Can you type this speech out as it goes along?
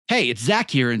Hey, it's Zach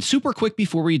here, and super quick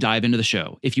before we dive into the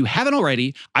show. If you haven't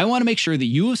already, I want to make sure that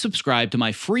you have subscribed to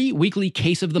my free weekly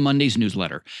Case of the Mondays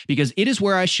newsletter, because it is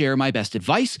where I share my best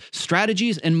advice,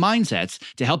 strategies, and mindsets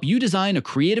to help you design a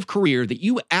creative career that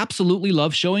you absolutely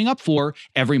love showing up for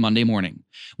every Monday morning.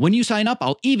 When you sign up,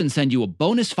 I'll even send you a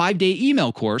bonus 5-day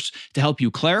email course to help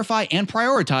you clarify and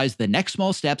prioritize the next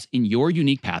small steps in your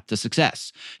unique path to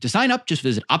success. To sign up, just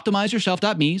visit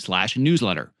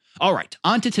optimizeyourself.me/newsletter. All right,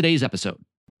 on to today's episode.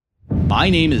 My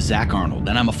name is Zach Arnold,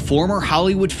 and I'm a former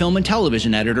Hollywood film and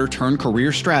television editor turned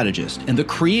career strategist and the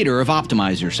creator of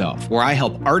Optimize Yourself, where I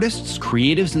help artists,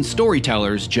 creatives, and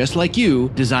storytellers just like you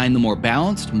design the more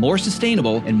balanced, more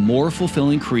sustainable, and more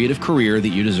fulfilling creative career that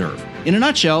you deserve. In a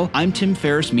nutshell, I'm Tim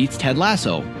Ferriss meets Ted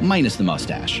Lasso, minus the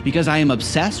mustache, because I am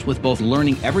obsessed with both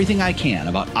learning everything I can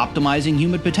about optimizing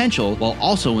human potential while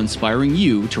also inspiring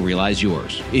you to realize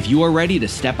yours. If you are ready to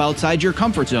step outside your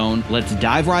comfort zone, let's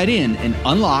dive right in and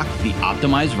unlock the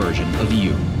optimized version of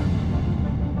you.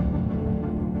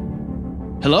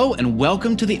 Hello, and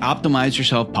welcome to the Optimize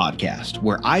Yourself podcast,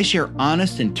 where I share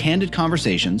honest and candid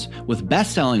conversations with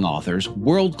best-selling authors,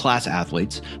 world-class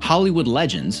athletes, Hollywood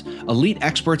legends, elite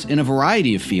experts in a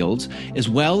variety of fields, as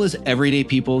well as everyday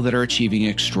people that are achieving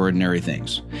extraordinary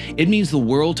things. It means the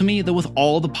world to me that with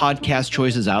all the podcast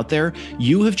choices out there,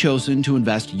 you have chosen to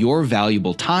invest your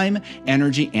valuable time,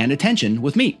 energy, and attention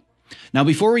with me. Now,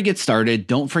 before we get started,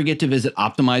 don't forget to visit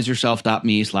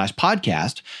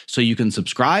optimizeyourself.me/podcast so you can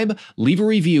subscribe, leave a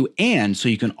review, and so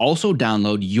you can also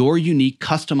download your unique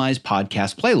customized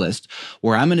podcast playlist,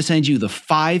 where I'm going to send you the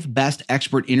 5 best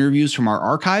expert interviews from our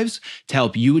archives to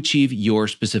help you achieve your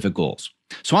specific goals.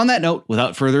 So on that note,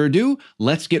 without further ado,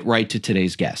 let's get right to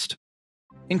today's guest.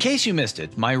 In case you missed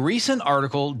it, my recent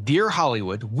article, Dear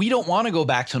Hollywood, We Don't Want to Go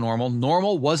Back to Normal,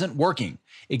 Normal Wasn't Working,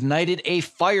 ignited a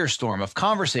firestorm of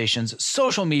conversations,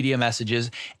 social media messages,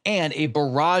 and a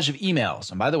barrage of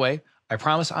emails. And by the way, I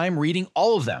promise I'm reading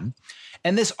all of them.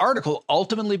 And this article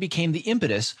ultimately became the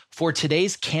impetus for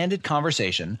today's candid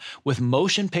conversation with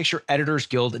Motion Picture Editors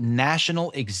Guild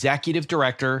National Executive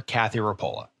Director Kathy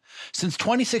Rapola. Since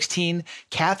 2016,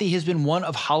 Kathy has been one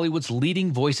of Hollywood's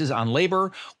leading voices on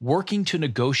labor, working to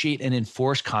negotiate and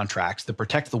enforce contracts that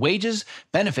protect the wages,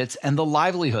 benefits, and the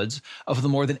livelihoods of the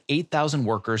more than 8,000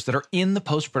 workers that are in the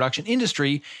post-production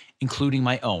industry, including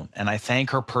my own, and I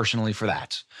thank her personally for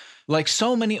that. Like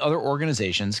so many other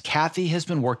organizations, Kathy has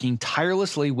been working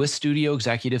tirelessly with studio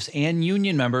executives and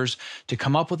union members to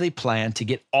come up with a plan to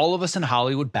get all of us in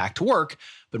Hollywood back to work,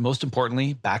 but most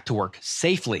importantly, back to work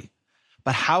safely.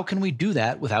 But how can we do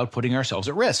that without putting ourselves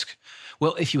at risk?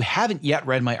 Well, if you haven't yet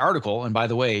read my article, and by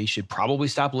the way, you should probably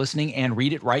stop listening and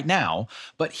read it right now,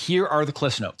 but here are the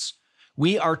Cliff Notes.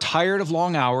 We are tired of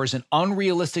long hours and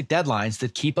unrealistic deadlines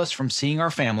that keep us from seeing our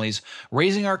families,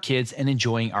 raising our kids, and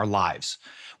enjoying our lives.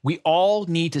 We all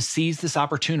need to seize this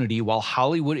opportunity while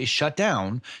Hollywood is shut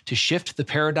down to shift the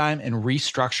paradigm and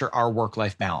restructure our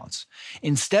work-life balance.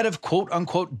 Instead of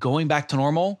quote-unquote going back to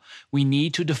normal, we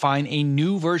need to define a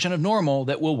new version of normal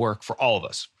that will work for all of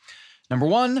us. Number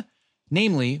 1,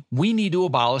 namely, we need to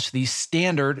abolish the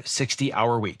standard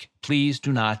 60-hour week. Please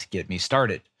do not get me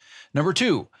started. Number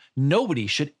 2, nobody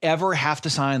should ever have to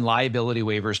sign liability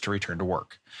waivers to return to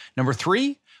work. Number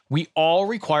 3, we all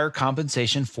require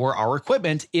compensation for our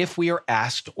equipment if we are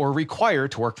asked or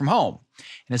required to work from home.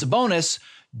 And as a bonus,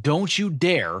 don't you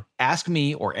dare ask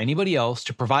me or anybody else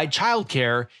to provide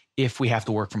childcare if we have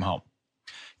to work from home.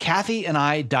 Kathy and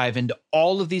I dive into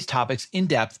all of these topics in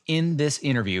depth in this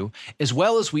interview, as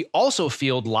well as we also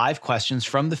field live questions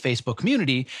from the Facebook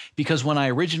community, because when I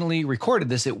originally recorded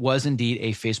this, it was indeed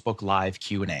a Facebook Live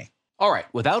Q&A. All right,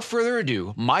 without further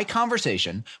ado, my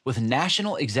conversation with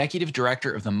National Executive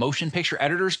Director of the Motion Picture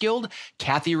Editors Guild,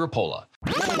 Kathy Rapola.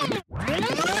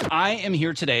 I am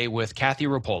here today with Kathy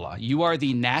Rapola. You are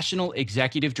the National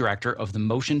Executive Director of the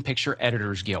Motion Picture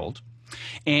Editors Guild.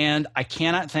 And I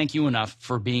cannot thank you enough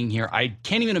for being here. I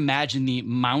can't even imagine the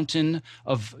mountain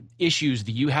of issues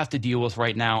that you have to deal with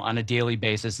right now on a daily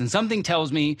basis. And something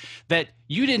tells me that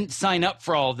you didn't sign up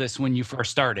for all of this when you first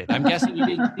started. I'm guessing you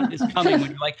didn't see this coming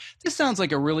when you're like, this sounds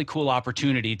like a really cool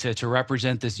opportunity to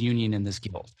represent this union and this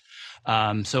guild.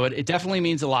 So it definitely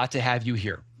means a lot to have you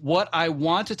here. What I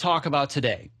want to talk about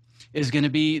today is going to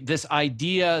be this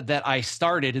idea that I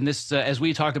started, and this, as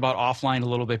we talked about offline a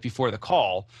little bit before the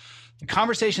call, the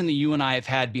conversation that you and I have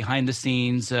had behind the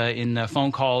scenes in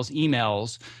phone calls,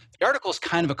 emails, The article is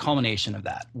kind of a culmination of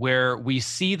that, where we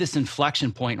see this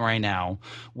inflection point right now,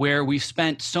 where we've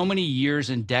spent so many years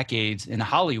and decades in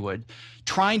Hollywood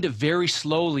trying to very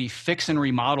slowly fix and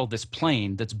remodel this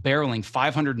plane that's barreling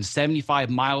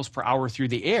 575 miles per hour through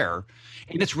the air.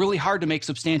 And it's really hard to make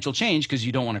substantial change because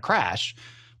you don't want to crash.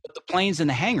 But the plane's in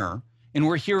the hangar, and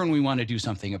we're here and we want to do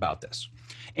something about this.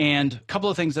 And a couple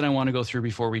of things that I want to go through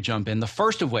before we jump in. The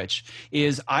first of which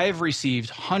is I've received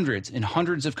hundreds and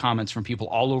hundreds of comments from people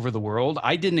all over the world.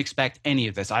 I didn't expect any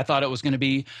of this. I thought it was going to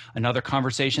be another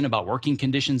conversation about working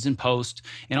conditions in post.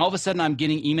 And all of a sudden, I'm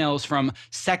getting emails from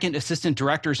second assistant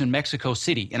directors in Mexico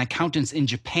City and accountants in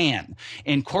Japan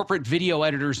and corporate video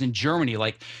editors in Germany.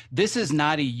 Like, this is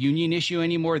not a union issue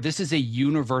anymore. This is a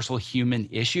universal human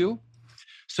issue.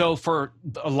 So for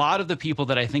a lot of the people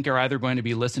that I think are either going to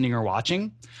be listening or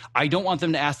watching, I don't want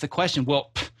them to ask the question,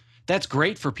 well, that's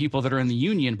great for people that are in the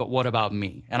union, but what about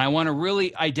me? And I want to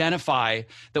really identify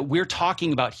that we're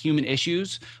talking about human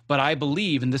issues, but I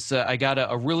believe, and this, I got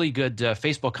a really good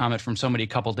Facebook comment from somebody a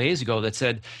couple days ago that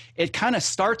said, it kind of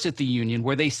starts at the union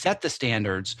where they set the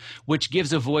standards, which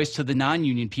gives a voice to the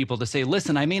non-union people to say,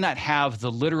 listen, I may not have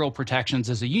the literal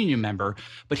protections as a union member,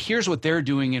 but here's what they're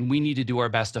doing, and we need to do our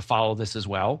best to follow this as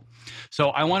well. So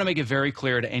I want to make it very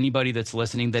clear to anybody that's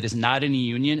listening that is not in a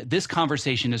union, this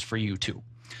conversation is for you too.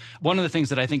 One of the things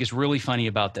that I think is really funny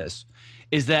about this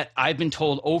is that I've been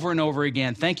told over and over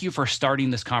again, thank you for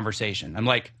starting this conversation. I'm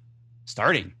like,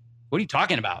 starting? What are you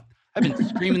talking about? I've been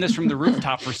screaming this from the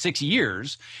rooftop for 6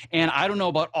 years, and I don't know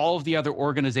about all of the other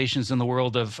organizations in the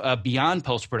world of beyond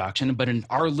post-production, but in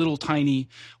our little tiny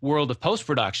world of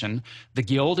post-production, the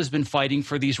Guild has been fighting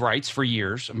for these rights for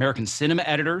years. American Cinema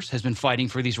Editors has been fighting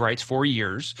for these rights for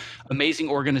years. Amazing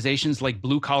organizations like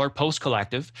Blue Collar Post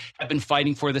Collective have been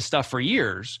fighting for this stuff for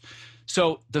years.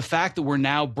 So the fact that we're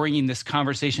now bringing this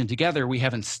conversation together, we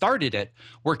haven't started it,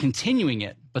 we're continuing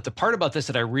it. But the part about this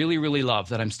that I really, really love,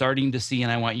 that I'm starting to see, and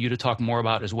I want you to talk more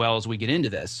about as well as we get into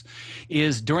this,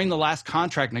 is during the last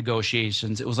contract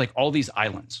negotiations, it was like all these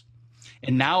islands.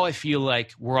 And now I feel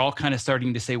like we're all kind of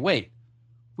starting to say, wait,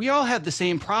 we all have the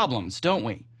same problems, don't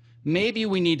we? Maybe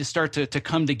we need to start to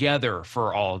come together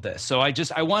for all of this. So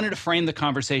I wanted to frame the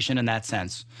conversation in that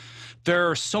sense.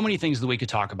 There are so many things that we could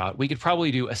talk about. We could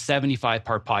probably do a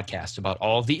 75-part podcast about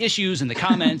all of the issues and the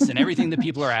comments and everything that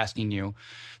people are asking you.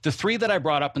 The three that I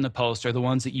brought up in the post are the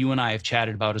ones that you and I have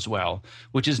chatted about as well,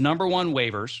 which is number one,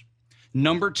 waivers.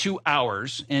 Number two,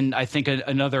 hours. And I think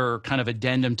another kind of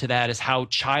addendum to that is how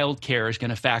childcare is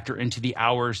going to factor into the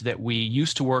hours that we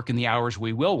used to work and the hours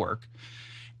we will work.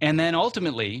 And then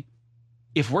ultimately,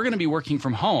 if we're going to be working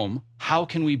from home, how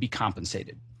can we be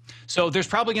compensated? So there's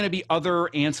probably going to be other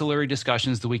ancillary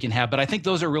discussions that we can have, but I think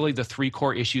those are really the three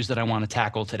core issues that I want to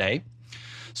tackle today.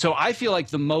 So I feel like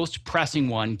the most pressing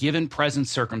one, given present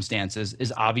circumstances,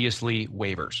 is obviously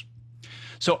waivers.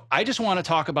 So I just want to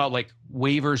talk about like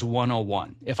waivers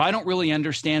 101. If I don't really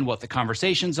understand what the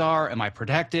conversations are, am I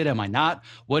protected? Am I not?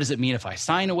 What does it mean if I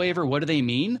sign a waiver? What do they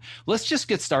mean? Let's just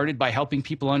get started by helping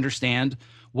people understand,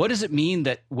 what does it mean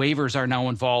that waivers are now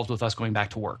involved with us going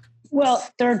back to work? Well,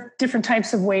 there are different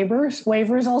types of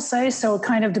waivers, I'll say. So it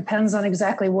kind of depends on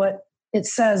exactly what it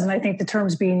says. And I think the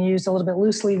term's being used a little bit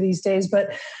loosely these days.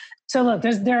 But so look,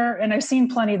 and I've seen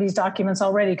plenty of these documents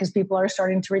already because people are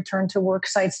starting to return to work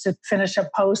sites to finish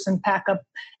up posts and pack up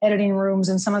editing rooms.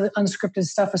 And some of the unscripted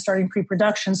stuff is starting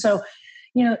pre-production. So,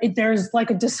 there's like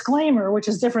a disclaimer, which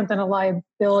is different than a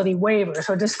liability waiver.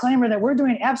 So a disclaimer that we're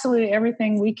doing absolutely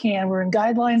everything we can. We're in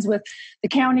guidelines with the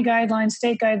county guidelines,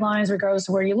 state guidelines, regardless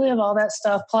of where you live, all that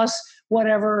stuff, plus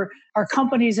whatever our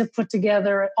companies have put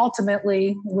together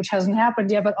ultimately, which hasn't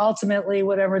happened yet, but ultimately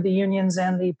whatever the unions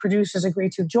and the producers agree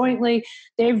to jointly,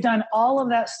 they've done all of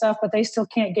that stuff, but they still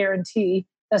can't guarantee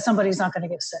that somebody's not going to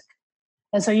get sick.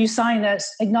 And so you sign that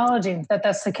acknowledging that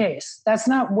that's the case. That's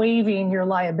not waiving your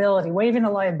liability. Waiving the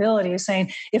liability is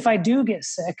saying, if I do get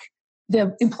sick,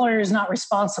 the employer is not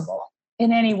responsible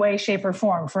in any way, shape, or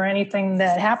form for anything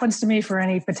that happens to me, for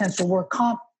any potential work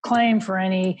comp claim, for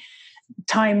any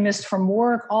time missed from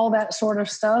work, all that sort of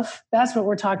stuff. That's what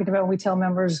we're talking about when we tell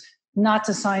members not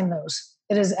to sign those.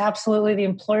 It is absolutely the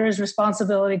employer's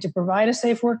responsibility to provide a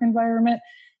safe work environment.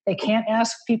 They can't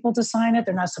ask people to sign it.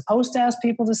 They're not supposed to ask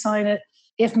people to sign it.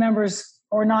 If members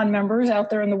or non-members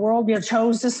out there in the world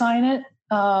chose to sign it,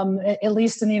 at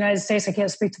least in the United States, I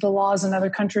can't speak to the laws in other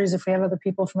countries if we have other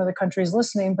people from other countries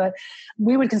listening, but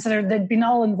we would consider they'd be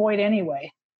null and void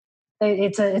anyway.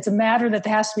 it's a matter that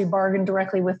has to be bargained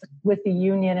directly with the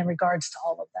union in regards to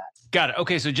all of that. Got it.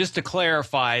 Okay, so just to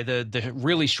clarify, the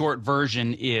really short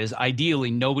version is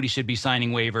ideally nobody should be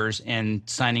signing waivers and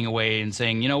signing away and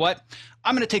saying, you know what,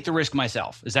 I'm going to take the risk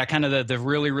myself. Is that kind of the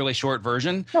really, really short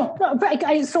version? No,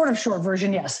 sort of short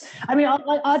version, yes. I mean,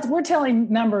 we're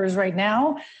telling members right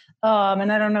now,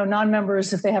 and I don't know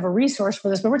non-members if they have a resource for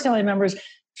this, but we're telling members,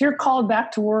 if you're called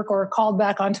back to work or called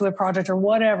back onto a project or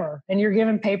whatever, and you're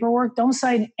given paperwork, don't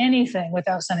sign anything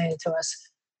without sending it to us.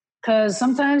 Because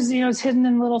sometimes, it's hidden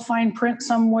in little fine print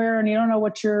somewhere and you don't know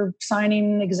what you're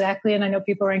signing exactly. And I know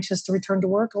people are anxious to return to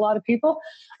work, a lot of people,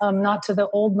 not to the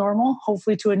old normal,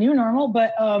 hopefully to a new normal.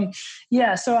 But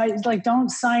so I don't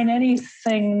sign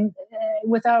anything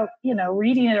without,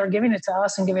 reading it or giving it to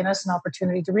us and giving us an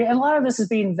opportunity to read. And a lot of this is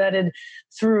being vetted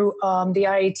through the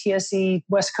IATSE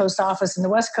West Coast office in the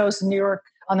West Coast, in New York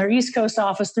on their East Coast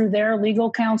office through their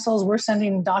legal counsels. We're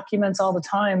sending documents all the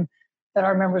time that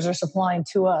our members are supplying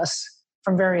to us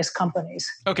from various companies.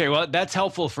 Okay, well, that's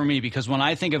helpful for me because when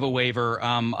I think of a waiver,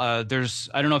 I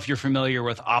don't know if you're familiar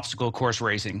with obstacle course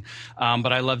racing,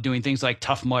 but I love doing things like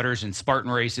Tough Mudders and Spartan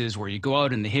races where you go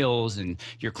out in the hills and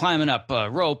you're climbing up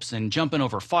ropes and jumping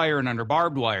over fire and under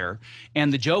barbed wire.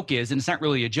 And the joke is, and it's not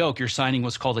really a joke, you're signing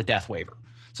what's called a death waiver.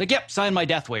 It's like, yep, sign my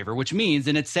death waiver, which means,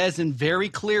 and it says in very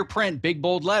clear print, big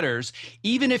bold letters,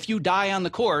 even if you die on the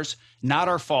course, not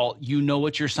our fault. You know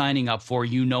what you're signing up for.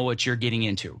 You know what you're getting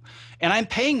into. And I'm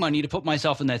paying money to put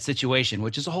myself in that situation,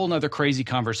 which is a whole nother crazy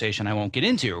conversation I won't get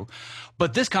into.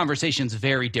 But this conversation is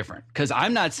very different because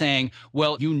I'm not saying,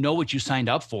 well, you know what you signed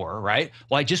up for, right?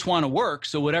 Well, I just want to work,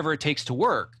 so whatever it takes to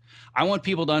work. I want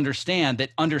people to understand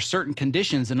that under certain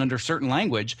conditions and under certain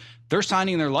language, they're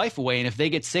signing their life away. And if they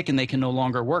get sick and they can no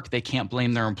longer work, they can't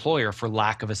blame their employer for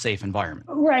lack of a safe environment.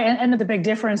 Right. And the big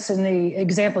difference in the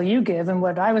example you give and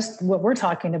what we're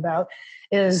talking about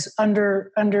is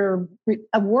under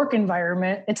a work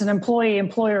environment, it's an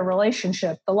employee-employer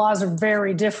relationship. The laws are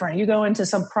very different. You go into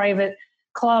some private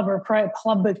club or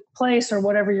public place or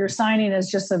whatever you're signing as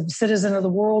just a citizen of the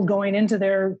world going into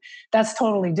there, that's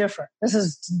totally different.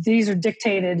 These are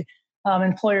dictated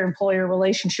employer-employer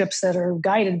relationships that are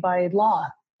guided by law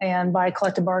and by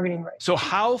collective bargaining rights. So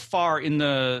how far in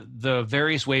the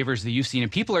various waivers that you've seen,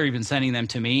 and people are even sending them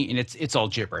to me, and it's all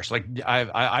gibberish. Like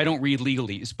I don't read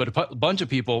legalese, but a bunch of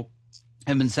people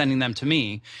have been sending them to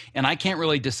me, and I can't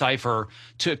really decipher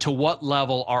to what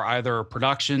level are either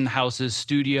production houses,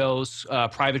 studios,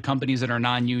 private companies that are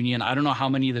non-union. I don't know how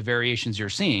many of the variations you're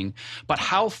seeing, but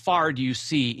how far do you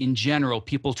see in general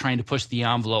people trying to push the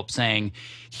envelope saying,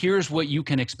 here's what you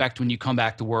can expect when you come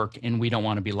back to work and we don't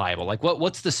want to be liable? Like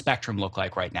what's the spectrum look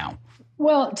like right now?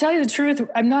 Well, to tell you the truth,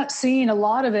 I'm not seeing a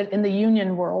lot of it in the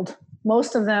union world.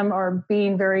 Most of them are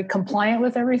being very compliant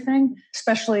with everything,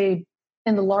 especially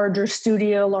in the larger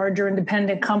studio, larger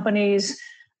independent companies,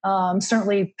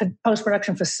 certainly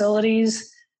post-production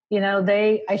facilities.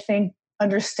 They, I think,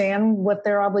 understand what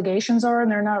their obligations are,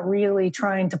 and they're not really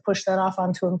trying to push that off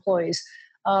onto employees.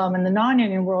 In the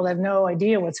non-union world, I have no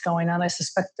idea what's going on. I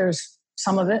suspect there's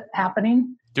some of it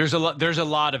happening. There's a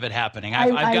lot of it happening.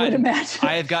 I would imagine.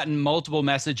 I have gotten multiple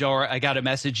messages, or I got a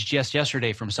message just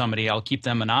yesterday from somebody. I'll keep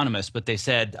them anonymous, but they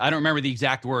said, I don't remember the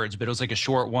exact words, but it was like a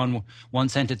short one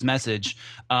sentence message.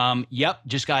 Yep,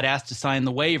 just got asked to sign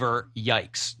the waiver.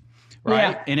 Yikes.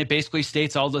 Right. Yeah. And it basically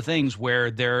states all the things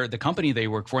where they're the company they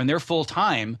work for and they're full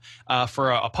time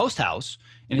for a post house.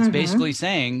 And it's basically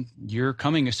saying you're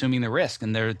coming assuming the risk.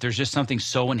 And there's just something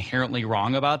so inherently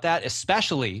wrong about that,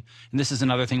 especially, and this is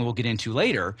another thing we'll get into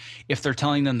later, if they're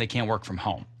telling them they can't work from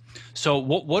home. So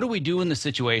what do we do in the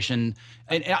situation?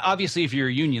 And obviously, if you're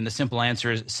a union, the simple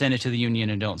answer is send it to the union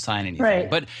and don't sign anything. Right.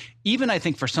 But even I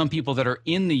think for some people that are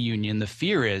in the union, the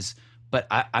fear is, but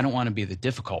I don't want to be the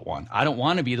difficult one. I don't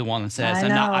want to be the one that says,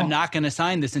 I'm not going to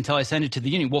sign this until I send it to the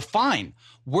union. Well, fine.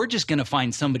 We're just going to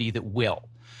find somebody that will.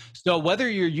 So whether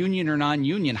you're union or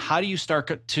non-union, how do you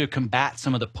start to combat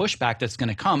some of the pushback that's going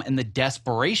to come and the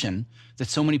desperation that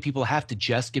so many people have to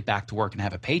just get back to work and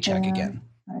have a paycheck again?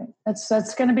 Right.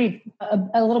 That's going to be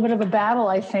a little bit of a battle,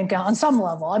 I think, on some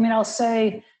level. I mean, I'll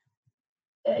say,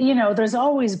 there's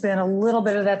always been a little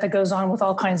bit of that goes on with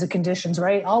all kinds of conditions,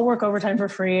 right? I'll work overtime for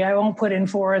free. I won't put in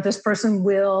for it. This person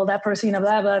will, that person,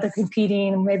 blah, blah, they're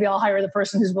competing. Maybe I'll hire the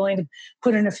person who's willing to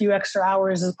put in a few extra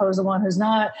hours as opposed to one who's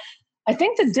not. I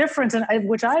think the difference,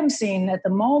 which I'm seeing at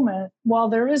the moment, while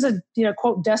there is a,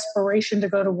 quote, desperation to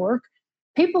go to work,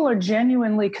 people are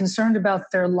genuinely concerned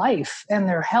about their life and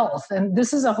their health. And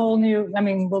this is a whole new,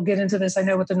 we'll get into this, I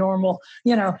know, with the normal,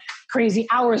 crazy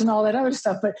hours and all that other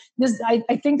stuff. But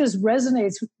I think this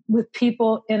resonates with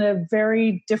people in a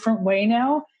very different way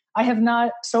now. I have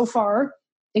not so far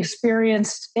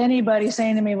experienced anybody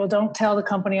saying to me, well, don't tell the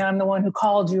company I'm the one who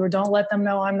called you, or don't let them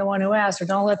know I'm the one who asked, or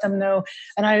don't let them know.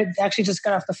 And I actually just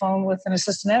got off the phone with an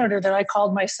assistant editor that I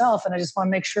called myself, and I just want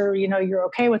to make sure, you're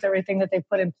okay with everything that they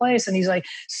put in place. And he's like,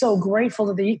 so grateful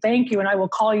to the thank you. And I will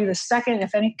call you the second,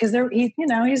 if any, because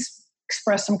he's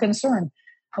expressed some concern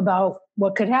about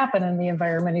what could happen in the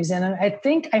environment he's in. And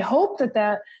I hope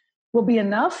that will be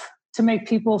enough to make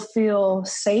people feel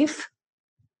safe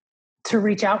to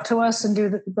reach out to us and do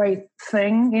the right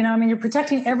thing. You're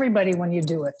protecting everybody when you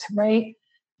do it, right?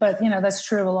 But, that's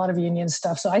true of a lot of union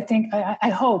stuff. So I think, I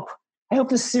hope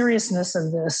the seriousness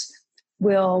of this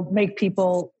will make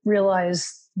people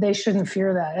realize they shouldn't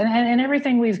fear that. And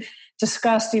everything we've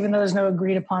discussed, even though there's no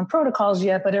agreed upon protocols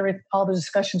yet, but all the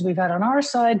discussions we've had on our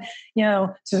side,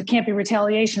 so there can't be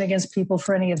retaliation against people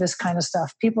for any of this kind of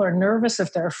stuff. People are nervous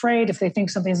if they're afraid, if they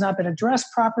think something's not been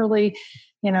addressed properly,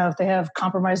 if they have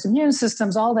compromised immune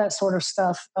systems, all that sort of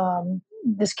stuff.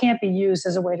 This can't be used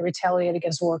as a way to retaliate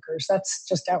against workers. That's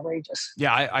just outrageous.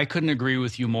 Yeah, I couldn't agree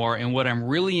with you more. And what I'm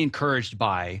really encouraged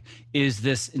by is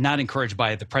this, not encouraged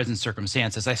by the present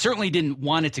circumstances. I certainly didn't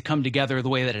want it to come together the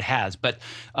way that it has, but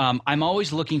I'm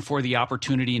always looking for the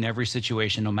opportunity in every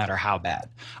situation, no matter how bad.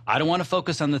 I don't want to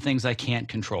focus on the things I can't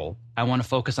control. I want to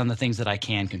focus on the things that I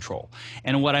can control.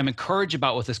 And what I'm encouraged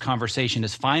about with this conversation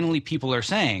is finally people are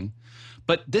saying,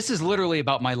 but this is literally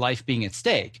about my life being at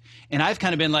stake. And I've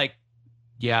kind of been like,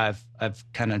 yeah, I've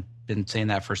kind of been saying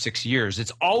that for 6 years.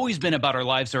 It's always been about our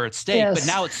lives are at stake, yes. But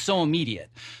now it's so immediate.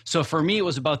 So for me, it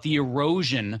was about the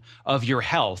erosion of your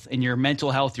health and your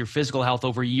mental health, your physical health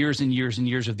over years and years and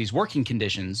years of these working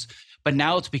conditions. But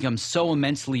now it's become so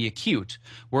immensely acute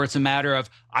where it's a matter of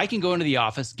I can go into the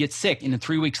office, get sick, and then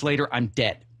 3 weeks later, I'm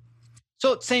dead.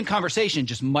 So same conversation,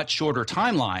 just much shorter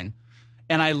timeline.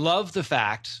 And I love the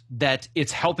fact that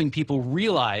it's helping people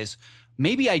realize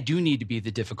maybe I do need to be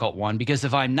the difficult one, because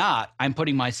if I'm not, I'm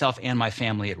putting myself and my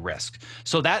family at risk.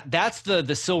 So that's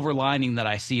the silver lining that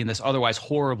I see in this otherwise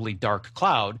horribly dark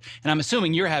cloud. And I'm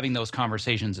assuming you're having those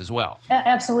conversations as well.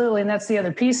 Absolutely. And that's the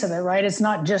other piece of it, right? It's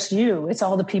not just you. It's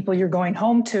all the people you're going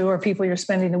home to, or people you're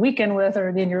spending the weekend with, or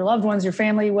your loved ones, your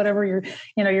family, whatever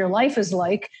your life is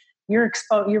like. You're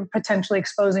potentially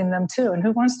exposing them to. And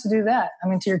who wants to do that? I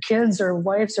mean, to your kids or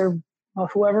wives or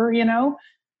whoever,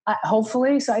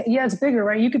 hopefully. So it's bigger,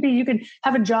 right? You could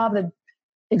have a job that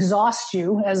exhausts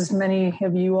you, as many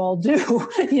of you all do,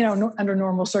 under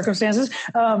normal circumstances,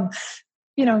 go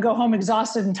home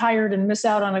exhausted and tired and miss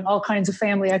out on all kinds of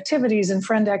family activities and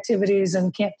friend activities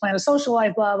and can't plan a social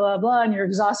life, blah, blah, blah. And you're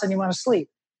exhausted and you want to sleep.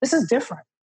 This is different.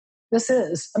 This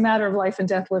is a matter of life and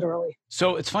death, literally.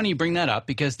 So it's funny you bring that up,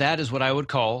 because that is what I would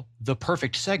call the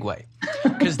perfect segue,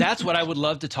 because that's what I would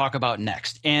love to talk about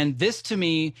next. And this, to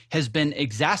me, has been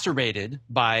exacerbated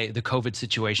by the COVID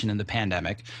situation and the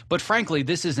pandemic. But frankly,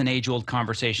 this is an age-old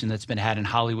conversation that's been had in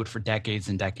Hollywood for decades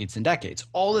and decades and decades.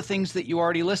 All the things that you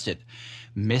already listed.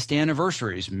 Missed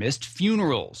anniversaries, missed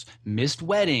funerals, missed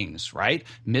weddings, right?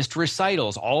 Missed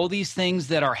recitals, all these things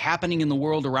that are happening in the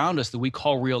world around us that we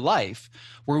call real life,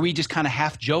 where we just kind of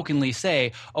half jokingly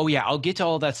say, oh yeah, I'll get to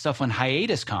all that stuff when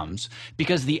hiatus comes,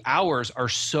 because the hours are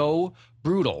so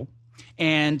brutal.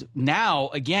 And now,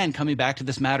 again, coming back to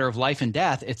this matter of life and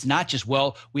death, it's not just,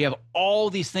 well, we have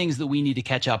all these things that we need to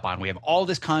catch up on. We have all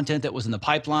this content that was in the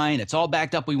pipeline. It's all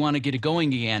backed up. We want to get it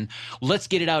going again. Let's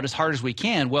get it out as hard as we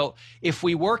can. Well, if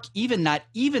we work not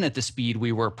even at the speed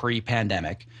we were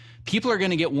pre-pandemic, people are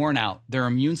going to get worn out. Their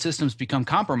immune systems become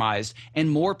compromised, and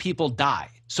more people die.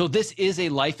 So this is a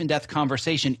life and death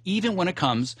conversation, even when it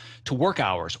comes to work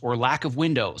hours or lack of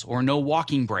windows or no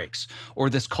walking breaks or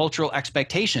this cultural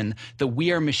expectation that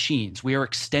we are machines. We are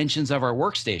extensions of our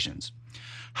workstations.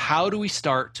 How do we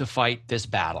start to fight this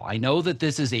battle? I know that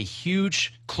this is a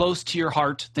huge, close to your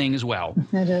heart thing as well.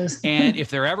 It is. And if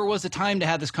there ever was a time to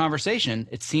have this conversation,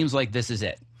 it seems like this is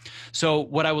it. So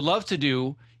what I would love to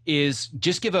do is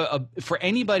just give for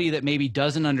anybody that maybe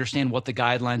doesn't understand what the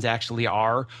guidelines actually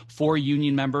are for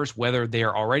union members, whether they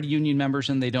are already union members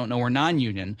and they don't know we're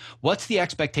non-union, what's the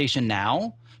expectation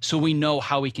now, so we know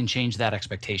how we can change that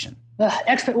expectation? The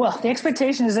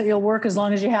expectation is that you'll work as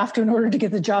long as you have to in order to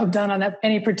get the job done on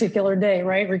any particular day,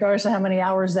 right? Regardless of how many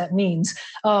hours that means.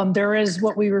 There is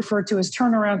what we refer to as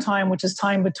turnaround time, which is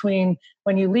time between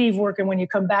when you leave work and when you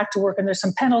come back to work. And there's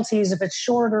some penalties if it's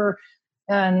shorter,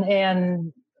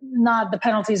 and not the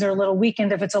penalties are a little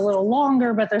weakened if it's a little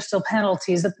longer, but there's still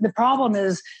penalties. The problem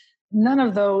is none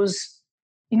of those,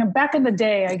 back in the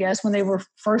day, I guess, when they were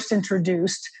first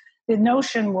introduced, the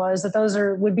notion was that those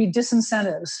would be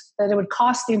disincentives, that it would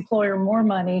cost the employer more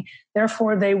money,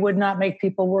 therefore they would not make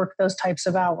people work those types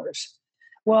of hours.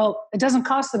 Well, it doesn't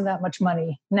cost them that much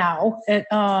money now.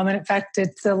 And in fact,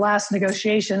 it's the last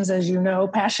negotiations, as you know,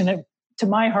 passionate to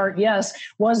my heart, yes,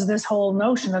 was this whole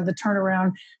notion of the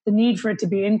turnaround, the need for it to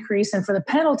be increased and for the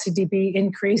penalty to be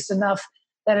increased enough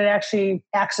that it actually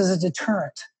acts as a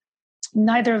deterrent.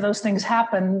 Neither of those things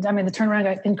happened. I mean, the turnaround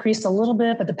got increased a little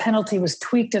bit, but the penalty was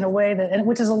tweaked in a way that, and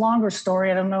which is a longer story.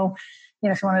 I don't know,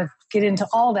 if you want to get into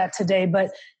all that today,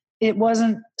 but it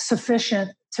wasn't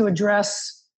sufficient to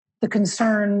address the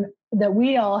concern that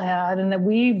we all had and that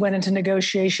we went into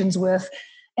negotiations with.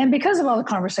 And because of all the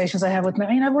conversations I have with,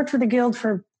 I've worked for the Guild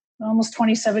for almost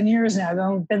 27 years now.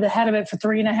 I've been the head of it for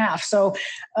 3.5. So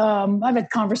I've had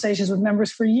conversations with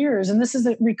members for years. And this is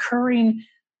a recurring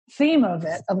theme of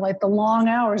it, of like the long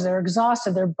hours. They're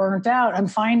exhausted, they're burnt out. I'm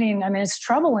finding, it's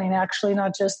troubling actually,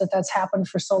 not just that that's happened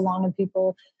for so long and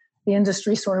people, the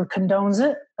industry sort of condones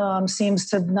it, seems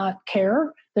to not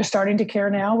care. They're starting to care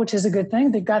now, which is a good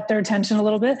thing. They got their attention a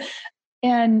little bit.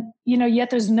 And,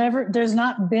 yet there's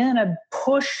not been a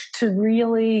push to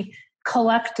really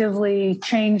collectively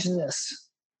change this.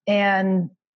 And,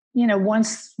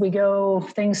 once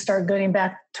things start getting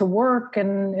back to work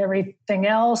and everything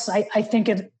else, I think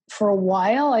for a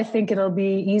while, I think it'll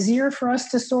be easier for us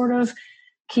to sort of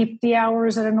keep the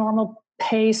hours at a normal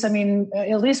pace. At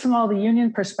least from all the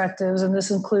union perspectives, and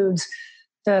this includes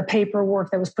the paperwork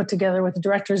that was put together with the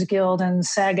Directors Guild and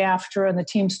SAG-AFTRA and the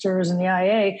Teamsters and the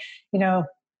IA,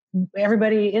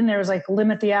 everybody in there is like,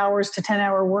 limit the hours to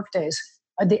 10-hour workdays.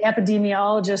 The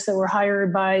epidemiologists that were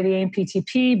hired by the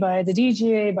AMPTP, by the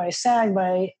DGA, by SAG,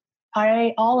 by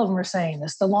IA, all of them are saying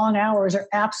this. The long hours are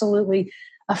absolutely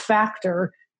a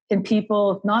factor in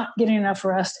people not getting enough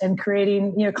rest and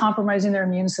creating, compromising their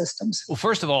immune systems. Well,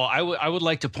 first of all, I would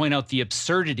like to point out the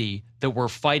absurdity that we're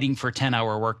fighting for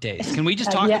 10-hour workdays. Can we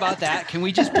just talk about that? Can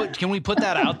we put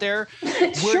that out there?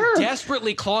 We're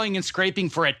desperately clawing and scraping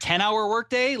for a 10-hour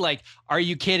workday. Like, are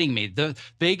you kidding me? The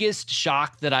biggest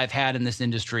shock that I've had in this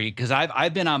industry, because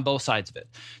I've been on both sides of it.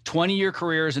 20-year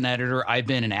career as an editor. I've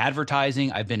been in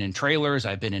advertising. I've been in trailers.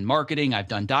 I've been in marketing. I've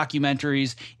done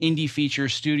documentaries, indie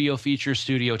features,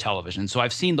 studio television. So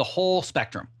I've seen the whole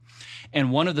spectrum.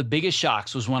 And one of the biggest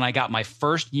shocks was when I got my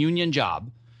first union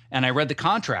job and I read the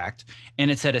contract and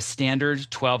it said a standard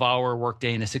 12-hour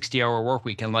workday and a 60-hour work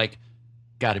week. And like,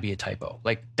 got to be a typo.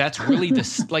 Like, that's really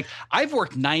like, I've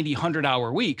worked 90,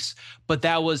 100-hour weeks, but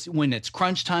that was when it's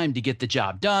crunch time to get the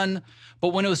job done. But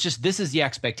when it was just, this is the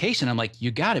expectation, I'm like, you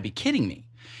got to be kidding me.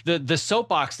 The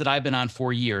soapbox that I've been on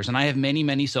for years, and I have many,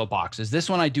 many soapboxes. This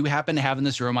one I do happen to have in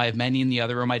this room. I have many in the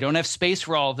other room. I don't have space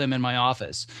for all of them in my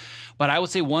office. But I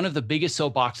would say one of the biggest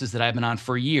soapboxes that I've been on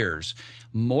for years,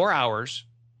 more hours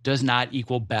does not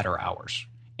equal better hours.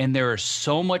 And there is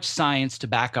so much science to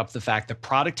back up the fact that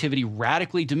productivity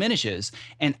radically diminishes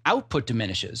and output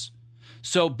diminishes.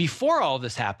 So before all of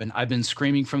this happened, I've been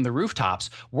screaming from the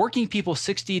rooftops, working people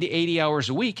 60 to 80 hours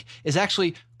a week is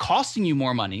actually costing you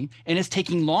more money and it's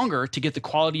taking longer to get the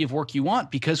quality of work you want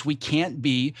because we can't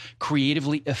be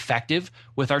creatively effective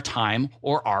with our time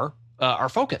or our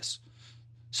focus.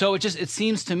 So it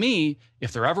seems to me,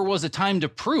 if there ever was a time to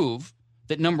prove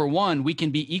that, number one, we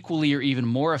can be equally or even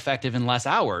more effective in less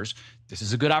hours, this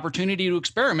is a good opportunity to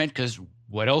experiment because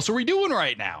what else are we doing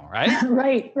right now,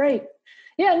 right? Right.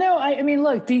 Yeah, no,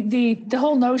 look, the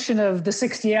whole notion of the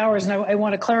 60 hours, and I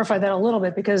want to clarify that a little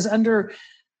bit because in the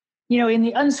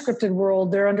unscripted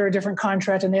world, they're under a different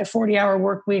contract and they have 40-hour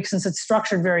work weeks since it's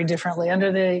structured very differently.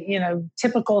 Under the,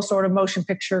 typical sort of motion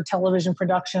picture, television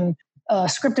production,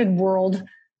 scripted world,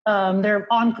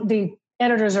 the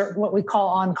editors are what we call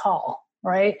on call,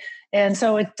 right? And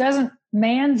so it doesn't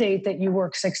mandate that you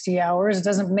work 60 hours. It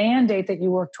doesn't mandate that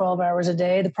you work 12 hours a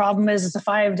day. The problem is it's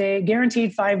a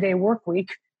guaranteed 5-day work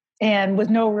week and with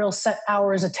no real set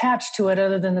hours attached to it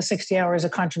other than the 60 hours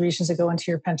of contributions that go into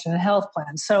your pension and health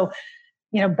plan. So,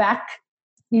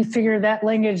 you figure that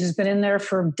language has been in there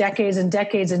for decades and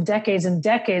decades and decades and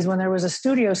decades when there was a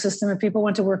studio system and people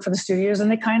went to work for the studios and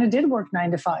they kind of did work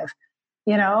 9 to 5,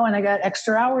 and they got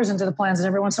extra hours into the plans. And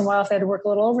every once in a while, if they had to work a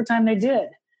little overtime, they did.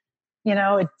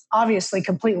 It obviously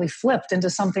completely flipped into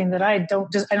something that I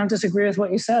don't disagree with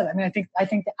what you said. I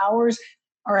think the hours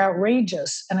are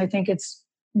outrageous, and I think it's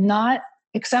not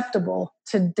acceptable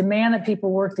to demand that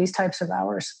people work these types of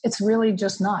hours. It's really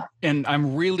just not. And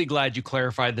I'm really glad you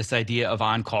clarified this idea of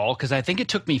on-call because I think it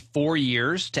took me 4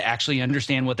 years to actually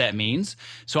understand what that means.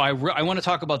 So I want to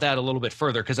talk about that a little bit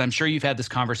further because I'm sure you've had this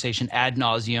conversation ad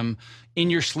nauseum in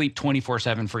your sleep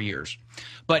 24/7 for years.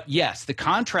 But yes, the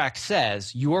contract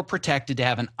says you are protected to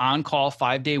have an on-call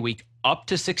 5-day week up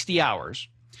to 60 hours.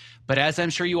 But as I'm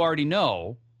sure you already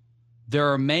know,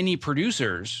 there are many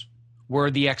producers where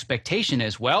the expectation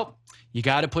is, well, you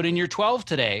got to put in your 12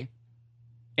 today.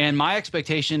 And my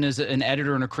expectation as an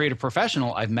editor and a creative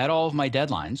professional, I've met all of my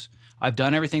deadlines. I've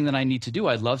done everything that I need to do.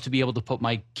 I'd love to be able to put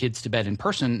my kids to bed in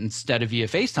person instead of via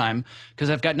FaceTime because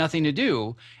I've got nothing to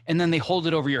do. And then they hold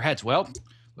it over your heads. Well,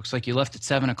 looks like you left at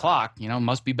 7 o'clock,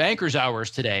 must be banker's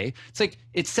hours today. It's like,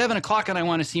 it's 7 o'clock and I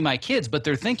want to see my kids, but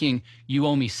they're thinking you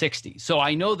owe me 60. So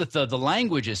I know that the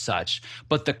language is such,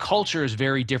 but the culture is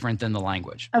very different than the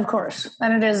language. Of course.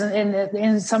 And it is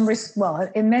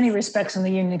in many respects in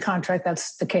the union contract,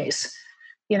 that's the case.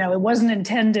 It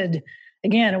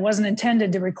wasn't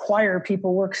intended to require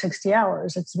people work 60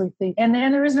 hours. And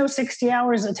there is no 60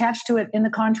 hours attached to it in the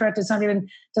contract. It's not even,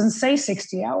 doesn't say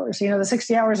 60 hours. The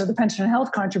 60 hours are the pension and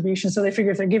health contributions. So they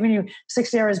figure if they're giving you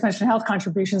 60 hours of pension and health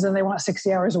contributions, then they want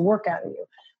 60 hours of work out of you.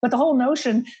 But the whole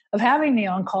notion of having the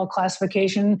on-call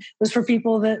classification was for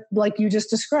people that, like you just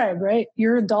described, right?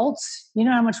 You're adults. You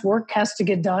know how much work has to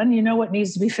get done. You know what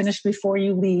needs to be finished before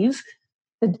you leave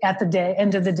at the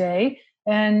end of the day.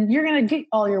 And you're going to get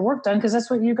all your work done because that's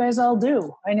what you guys all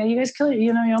do. I know you guys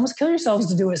you almost kill yourselves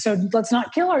to do it. So let's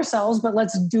not kill ourselves, but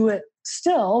let's do it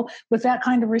still with that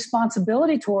kind of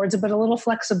responsibility towards it, but a little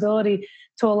flexibility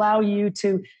to allow you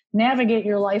to navigate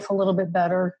your life a little bit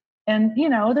better. And,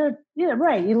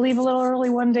 right. You leave a little early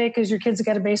one day because your kids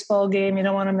got a baseball game. You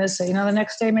don't want to miss it. The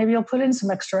next day, maybe you'll put in some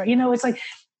extra, it's like,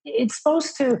 it's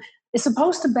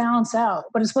supposed to balance out,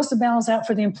 but it's supposed to balance out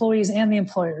for the employees and the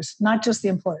employers, not just the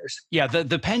employers. Yeah,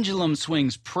 the pendulum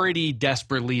swings pretty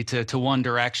desperately to one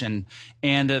direction.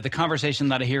 And the conversation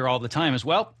that I hear all the time is,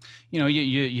 well,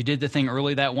 you did the thing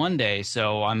early that one day,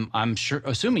 so I'm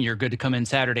assuming you're good to come in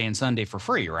Saturday and Sunday for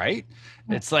free, right?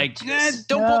 It's like,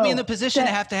 don't put me in the position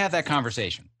to have that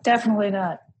conversation. Definitely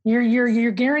not.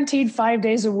 You're guaranteed 5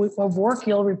 days of work.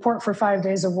 You'll report for 5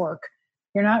 days of work.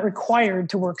 You're not required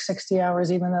to work 60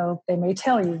 hours, even though they may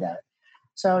tell you that.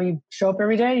 So you show up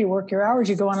every day, you work your hours,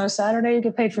 you go on a Saturday, you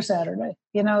get paid for Saturday.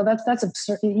 That's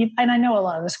absurd. And I know a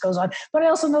lot of this goes on, but I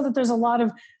also know that there's a lot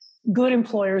of good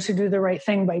employers who do the right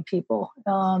thing by people.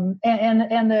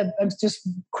 Just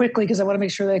quickly, because I want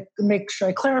to make sure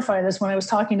I clarify this, when I was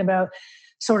talking about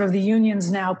sort of the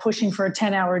unions now pushing for a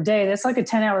 10-hour day, that's like a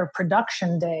 10-hour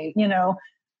production day,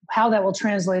 How that will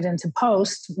translate into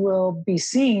post will be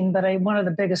seen. But one of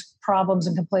the biggest problems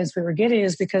and complaints we were getting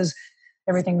is because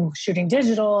everything shooting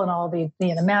digital and all the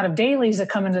amount of dailies that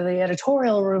come into the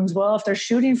editorial rooms. Well, if they're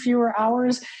shooting fewer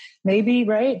hours, maybe,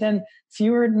 right, then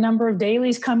fewer number of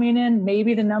dailies coming in,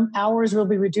 maybe the hours will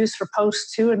be reduced for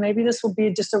post too. And maybe this will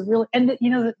be just a real, and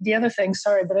the other thing,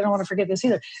 sorry, but I don't want to forget this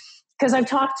either. Because I've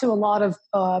talked to a lot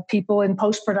of people in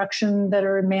post-production that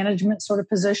are in management sort of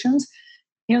positions.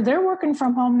 They're working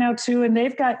from home now too, and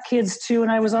they've got kids too.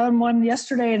 And I was on one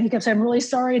yesterday and he kept saying, I'm really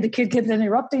sorry. The kid kept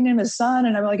interrupting him, his son.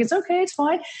 And I'm like, it's okay, it's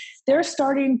fine. They're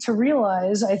starting to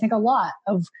realize, I think, a lot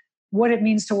of what it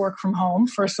means to work from home,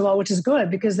 first of all, which is good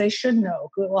because they should know.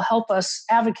 It will help us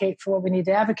advocate for what we need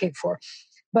to advocate for.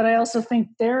 But I also think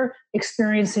they're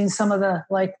experiencing some of the,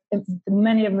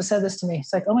 many of them said this to me.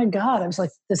 It's like, oh my God, I was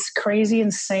like, this crazy,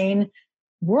 insane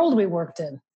world we worked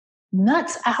in.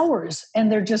 Nuts hours.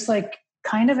 And they're just like,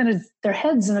 kind of their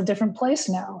heads in a different place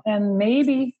now. And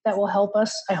maybe that will help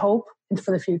us, I hope,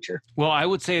 for the future. Well, I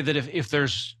would say that if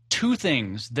there's two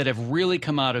things that have really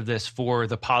come out of this for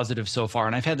the positive so far,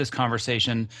 and I've had this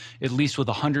conversation at least with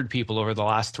 100 people over the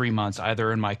last 3 months,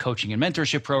 either in my coaching and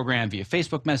mentorship program, via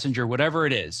Facebook Messenger, whatever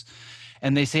it is.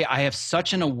 And they say, I have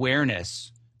such an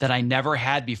awareness that I never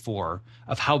had before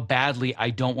of how badly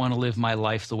I don't want to live my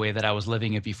life the way that I was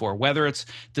living it before, whether it's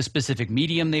the specific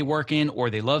medium they work in or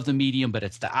they love the medium, but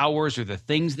it's the hours or the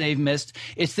things they've missed.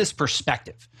 It's this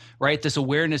perspective, right? This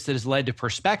awareness that has led to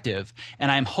perspective.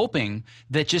 And I'm hoping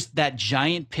that just that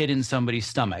giant pit in somebody's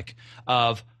stomach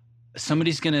of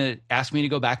somebody's going to ask me to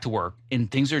go back to work and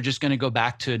things are just going to go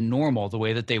back to normal the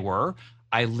way that they were.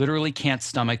 I literally can't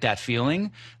stomach that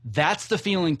feeling. That's the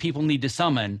feeling people need to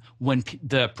summon when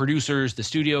the producers, the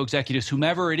studio executives,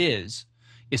 whomever it is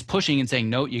pushing and saying,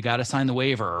 no, you got to sign the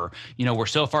waiver. Or, we're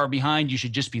so far behind. You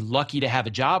should just be lucky to have a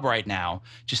job right now.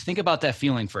 Just think about that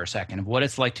feeling for a second of what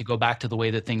it's like to go back to the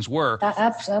way that things were.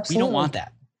 Absolutely. We don't want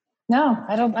that. No,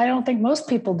 I don't think most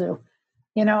people do.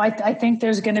 I think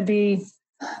there's going to be,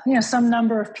 some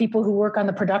number of people who work on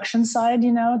the production side,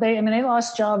 they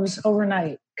lost jobs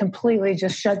overnight. Completely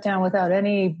just shut down without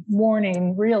any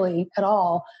warning really at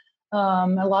all. A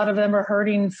lot of them are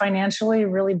hurting financially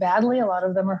really badly. A lot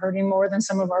of them are hurting more than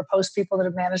some of our post people that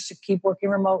have managed to keep working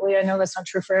remotely. I know that's not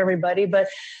true for everybody, but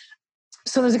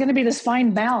so there's going to be this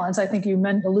fine balance. I think you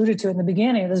alluded to it in the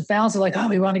beginning, this balance of like, oh,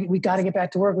 we got to get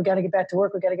back to work. We got to get back to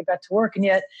work. We got to get back to work. And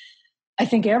yet I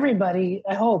think everybody,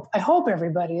 I hope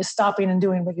everybody is stopping and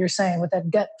doing what you're saying with that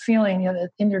gut feeling,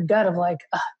 in your gut of like,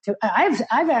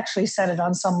 I've actually said it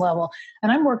on some level,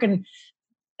 and I'm working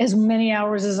as many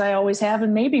hours as I always have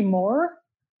and maybe more,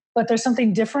 but there's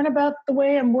something different about the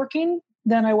way I'm working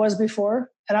than I was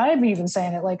before. And I'm even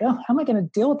saying it like, oh, how am I going to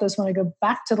deal with this when I go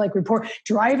back to like report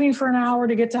driving for an hour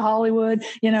to get to Hollywood,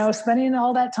 spending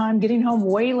all that time getting home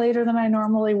way later than I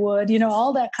normally would,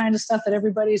 all that kind of stuff that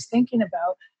everybody's thinking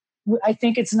about. I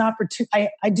think it's an opportunity.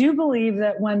 I do believe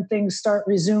that when things start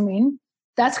resuming,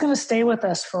 that's going to stay with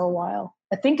us for a while.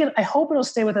 I hope it'll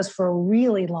stay with us for a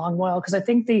really long while, because I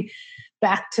think the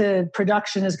back to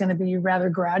production is going to be rather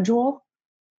gradual.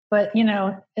 But, and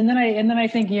then I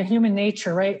think human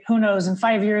nature, right? Who knows? In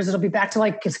 5 years, it'll be back to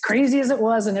like as crazy as it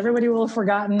was, and everybody will have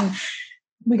forgotten.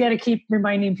 We got to keep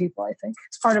reminding people, I think.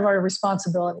 It's part of our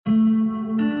responsibility.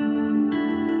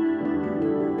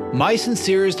 My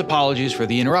sincerest apologies for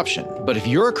the interruption, but if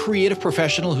you're a creative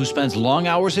professional who spends long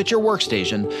hours at your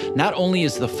workstation, not only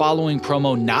is the following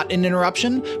promo not an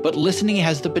interruption, but listening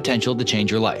has the potential to change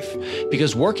your life.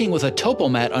 Because working with a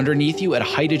TopoMat underneath you at a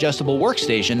height-adjustable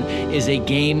workstation is a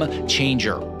game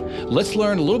changer. Let's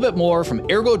learn a little bit more from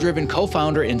Ergo-Driven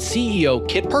co-founder and CEO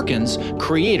Kit Perkins,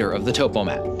 creator of the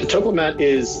TopoMat. The TopoMat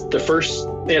is the first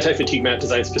anti-fatigue mat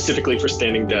designed specifically for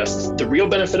standing desks. The real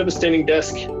benefit of a standing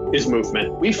desk is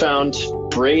movement. We found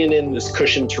bringing in this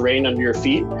cushioned terrain under your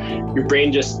feet, your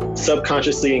brain just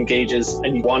subconsciously engages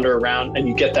and you wander around and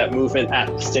you get that movement at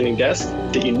the standing desk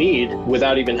that you need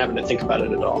without even having to think about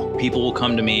it at all. People will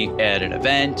come to me at an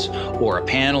event or a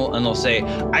panel and they'll say,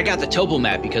 I got the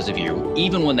TopoMat because of you.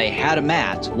 Even when they had a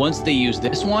mat, once they used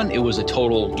this one, it was a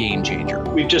total game changer.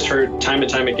 We've just heard time and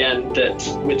time again that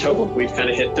with Topo, we've kind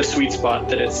of hit the sweet spot,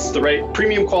 that it's the right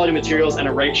premium quality materials and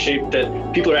a right shape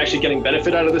that people are actually getting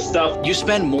benefit out of this stuff. You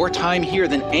spend more time here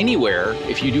than anywhere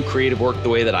if you do creative work the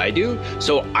way that I do.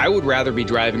 So I would rather be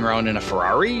driving around in a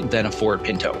Ferrari than a Ford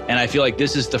Pinto. And I feel like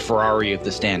this is the Ferrari of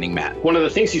the standing mat. One of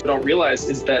the things you don't realize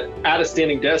is that at a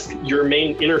standing desk, your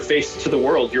main interface to the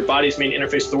world, your body's main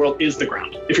interface to the world is the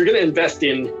ground. If you're going to invest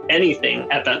in anything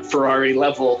at that Ferrari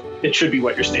level, it should be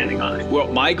what you're standing on.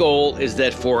 Well, my goal is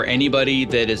that for anybody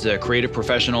that is a creative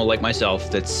professional like myself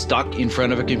that's stuck in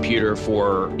front of a computer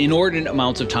for inordinate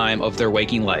amounts of time of their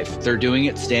waking life, they're doing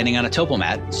it standing on a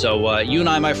TopoMat. So you and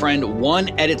I, my friend,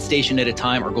 one edit station at a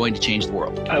time are going to change the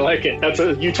world. I like it. That's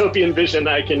a utopian vision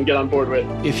I can get on board with.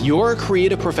 If you're a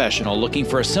creative professional looking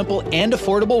for a simple and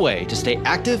affordable way to stay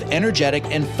active, energetic,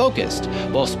 and focused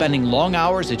while spending long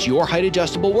hours at your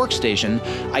height-adjustable workstation,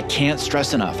 I can't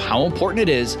stress enough how important it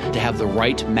is to have the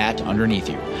right mat underneath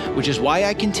you, which is why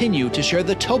I continue to share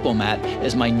the TopoMat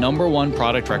as my #1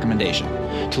 product recommendation.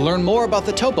 To learn more about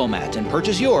the TopoMat and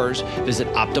purchase yours, visit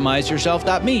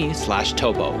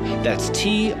optimizeyourself.me/topo. That's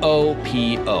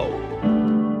TOPO.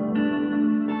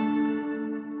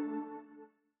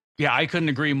 Yeah, I couldn't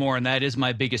agree more. And that is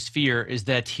my biggest fear, is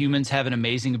that humans have an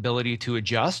amazing ability to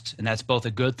adjust. And that's both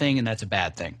a good thing and that's a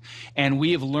bad thing. And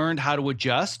we have learned how to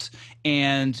adjust.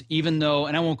 And even though,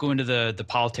 and I won't go into the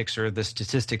politics or the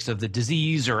statistics of the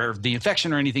disease or the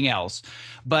infection or anything else,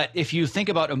 but if you think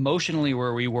about emotionally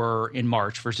where we were in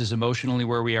March versus emotionally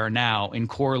where we are now in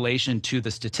correlation to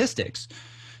the statistics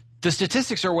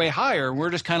are way higher. We're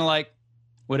just kind of like,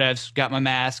 whatevs, got my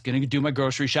mask, gonna do my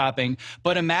grocery shopping.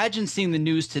 But imagine seeing the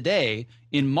news today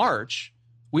in March.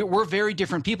 We're very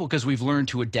different people because we've learned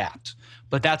to adapt.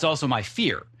 But that's also my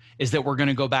fear, is that we're going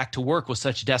to go back to work with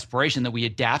such desperation that we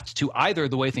adapt to either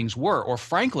the way things were, or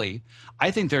frankly,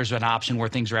 I think there's an option where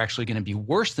things are actually going to be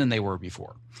worse than they were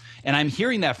before. And I'm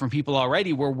hearing that from people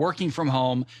already. We're working from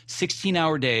home,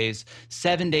 16-hour days,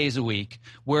 7 days a week,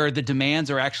 where the demands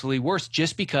are actually worse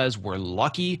just because we're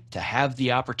lucky to have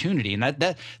the opportunity. And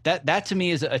that to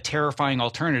me is a terrifying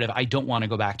alternative I don't want to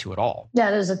go back to at all. Yeah,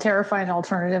 it is a terrifying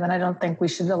alternative, and I don't think we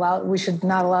should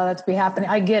not allow that to be happening.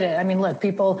 I get it. I mean, look,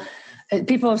 people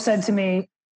have said to me,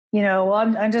 well,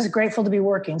 I'm just grateful to be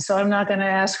working. So I'm not going to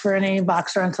ask for any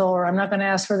box rental, or I'm not going to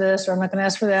ask for this, or I'm not going to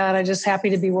ask for that. I'm just happy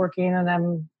to be working and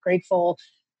I'm grateful.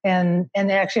 And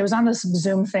actually I was on this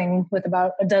Zoom thing with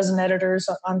about a dozen editors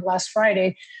on last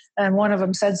Friday. And one of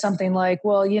them said something like,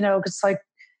 well, it's like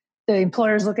the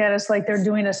employers look at us like they're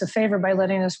doing us a favor by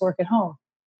letting us work at home.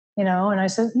 And I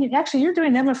said, actually, you're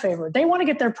doing them a favor. They want to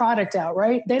get their product out,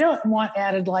 right? They don't want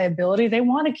added liability. They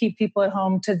want to keep people at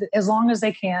home as long as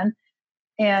they can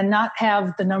and not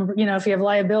have the number, if you have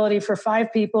liability for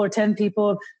 5 people or 10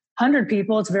 people, 100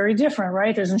 people, it's very different,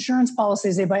 right? There's insurance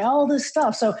policies. They buy all this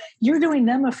stuff. So you're doing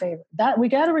them a favor. That we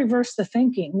got to reverse the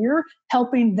thinking. You're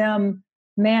helping them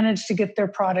manage to get their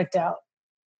product out.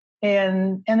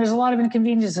 And there's a lot of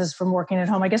inconveniences from working at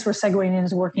home. I guess we're segueing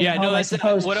into working at home, I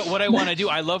suppose. What I want to do.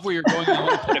 I love where you're going. I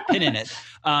want to put a pin in it.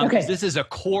 Okay. This is a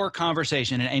core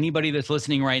conversation. And anybody that's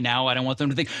listening right now, I don't want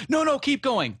them to think, no, keep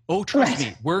going. Oh, trust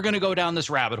me. We're going to go down this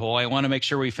rabbit hole. I want to make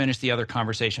sure we finish the other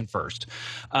conversation first.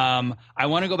 I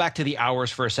want to go back to the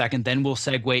hours for a second. Then we'll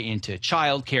segue into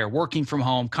childcare, working from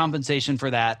home, compensation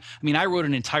for that. I mean, I wrote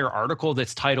an entire article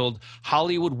that's titled,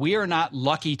 Hollywood, we are not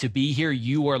lucky to be here.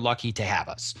 You are lucky to have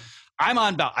us. I'm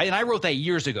on about, and I wrote that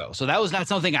years ago. So that was not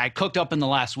something I cooked up in the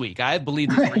last week. I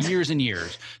believed it for years and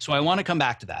years. So I want to come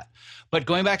back to that. But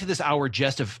going back to this hour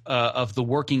just of the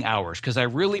working hours, because I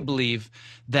really believe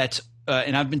that,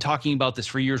 and I've been talking about this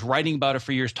for years, writing about it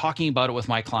for years, talking about it with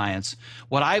my clients.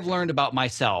 What I've learned about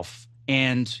myself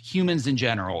and humans in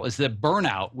general is that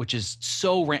burnout, which is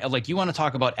so, like you want to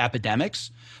talk about epidemics,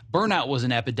 burnout was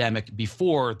an epidemic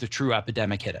before the true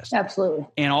epidemic hit us. Absolutely.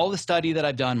 And all the study that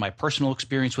I've done, my personal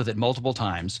experience with it multiple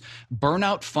times,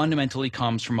 burnout fundamentally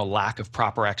comes from a lack of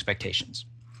proper expectations.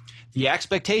 The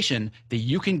expectation that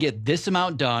you can get this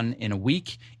amount done in a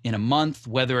week, in a month,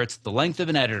 whether it's the length of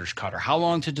an editor's cut or how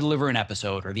long to deliver an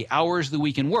episode or the hours that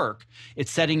we can work,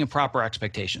 it's setting improper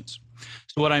expectations.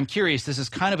 So what I'm curious, this is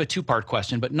kind of a two-part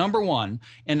question, but number one,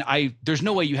 and there's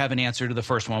no way you have an answer to the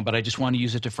first one, but I just want to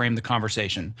use it to frame the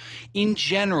conversation. In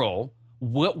general,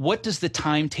 what does the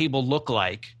timetable look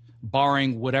like,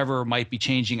 barring whatever might be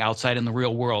changing outside in the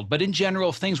real world? But in general,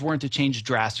 if things weren't to change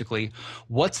drastically,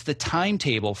 what's the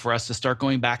timetable for us to start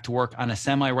going back to work on a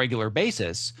semi-regular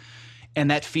basis?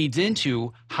 And that feeds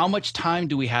into how much time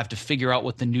do we have to figure out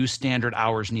what the new standard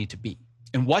hours need to be?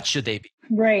 And what should they be?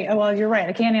 Right. Well, you're right.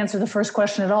 I can't answer the first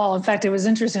question at all. In fact, it was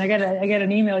interesting. I got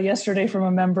an email yesterday from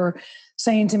a member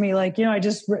saying to me, like, I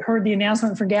just heard the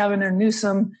announcement for Gavin and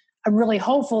Newsom. I'm really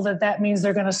hopeful that means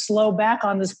they're going to slow back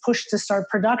on this push to start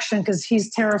production because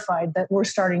he's terrified that we're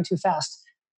starting too fast.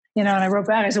 And I wrote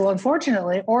back, I said, well,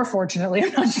 unfortunately, or fortunately,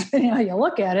 I'm not sure how you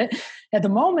look at it, at the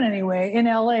moment anyway, in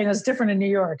LA, and it's different in New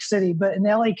York City, but in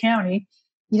LA County,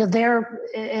 they're,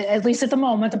 at least at the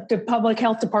moment, the public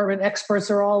health department experts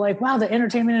are all like, wow, the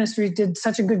entertainment industry did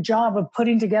such a good job of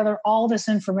putting together all this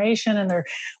information, and they're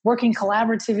working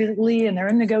collaboratively, and they're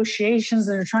in negotiations,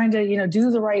 and they're trying to,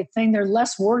 do the right thing. They're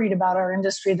less worried about our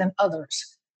industry than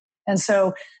others. And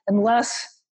so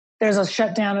unless there's a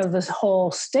shutdown of this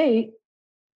whole state,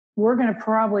 we're going to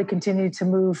probably continue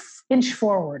to inch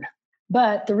forward.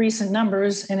 But the recent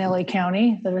numbers in LA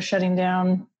County that are shutting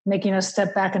down, making us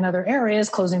step back in other areas,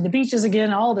 closing the beaches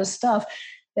again, all this stuff,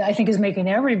 I think is making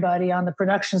everybody on the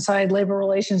production side, labor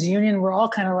relations union, we're all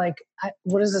kind of like,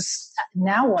 what is this?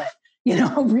 Now what?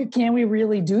 Can we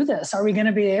really do this? Are we going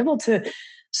to be able to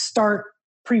start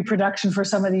pre-production for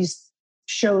some of these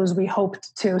shows we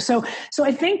hoped to? So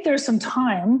I think there's some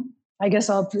time,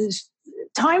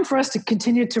 time for us to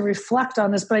continue to reflect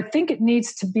on this, but I think it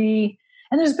needs to be,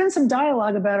 and there's been some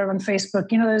dialogue about it on Facebook.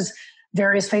 There's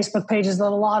various Facebook pages that a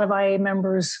lot of IA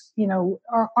members,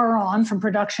 are on, from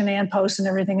production and post and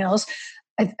everything else.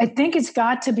 I think it's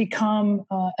got to become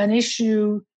an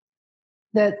issue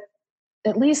that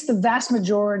at least the vast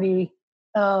majority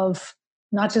of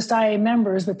not just IA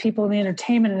members, but people in the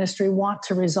entertainment industry want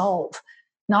to resolve.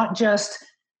 Not just,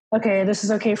 okay, this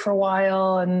is okay for a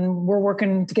while and we're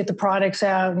working to get the products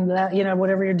out and that,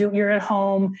 whatever you're doing, you're at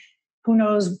home. Who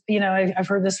knows, I've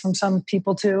heard this from some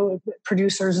people too,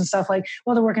 producers and stuff, like,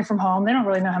 well, they're working from home. They don't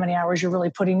really know how many hours you're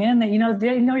really putting in. They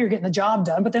know you're getting the job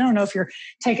done, but they don't know if you're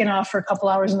taking off for a couple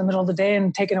hours in the middle of the day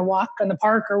and taking a walk in the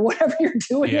park or whatever you're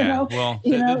doing. Yeah,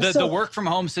 the work from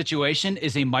home situation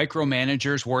is a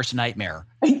micromanager's worst nightmare.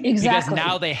 Exactly. Because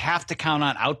now they have to count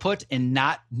on output and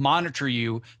not monitor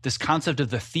you. This concept of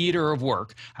the theater of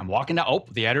work. I'm walking down,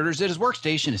 the editor's at his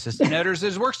workstation, assistant editor's at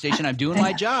his workstation. I'm doing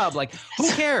my job. Like, who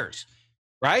cares?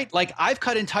 Right? Like, I've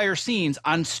cut entire scenes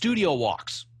on studio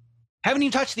walks. Haven't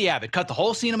even touched the Avid. Cut the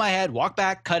whole scene in my head, walk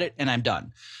back, cut it, and I'm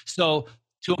done. So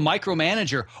to a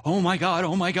micromanager, oh my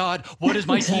God, what is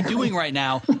my team doing right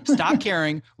now? Stop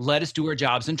caring. Let us do our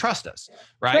jobs and trust us.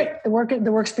 Right? The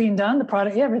work's being done. The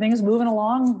product, everything is moving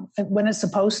along when it's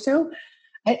supposed to.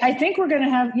 I think we're going to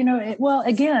have,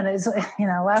 it's,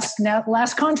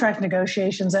 last contract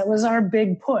negotiations, that was our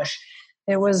big push.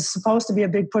 It was supposed to be a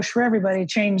big push for everybody. It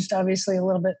changed, obviously, a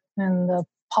little bit in the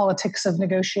politics of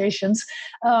negotiations.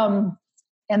 And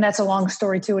that's a long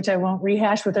story, too, which I won't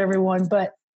rehash with everyone.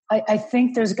 But I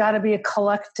think there's got to be a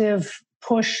collective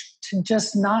push to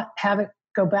just not have it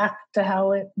go back to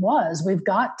how it was. We've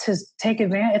got to take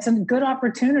advantage. It's a good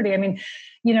opportunity. I mean,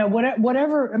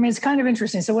 whatever. I mean, it's kind of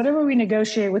interesting. So whatever we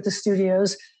negotiate with the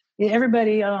studios,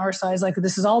 everybody on our side is like,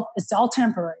 it's all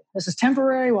temporary. This is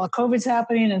temporary while COVID's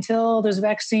happening until there's a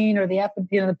vaccine or the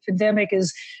pandemic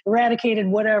is eradicated,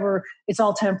 whatever. It's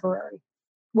all temporary.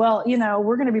 Well,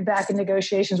 we're going to be back in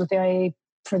negotiations with the IA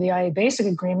for the IA basic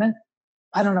agreement.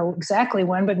 I don't know exactly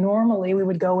when, but normally we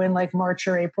would go in like March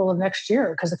or April of next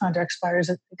year because the contract expires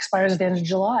at the end of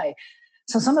July.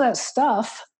 So some of that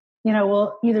stuff,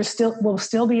 will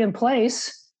still be in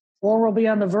place, or we'll be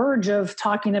on the verge of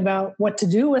talking about what to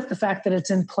do with the fact that it's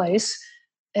in place.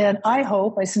 And I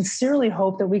sincerely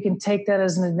hope that we can take that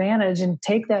as an advantage and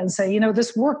take that and say,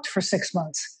 this worked for 6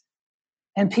 months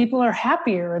and people are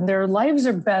happier and their lives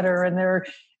are better and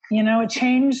it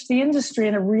changed the industry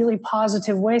in a really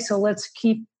positive way. So let's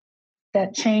keep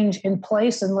that change in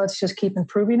place and let's just keep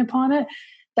improving upon it.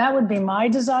 That would be my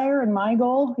desire and my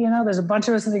goal. There's a bunch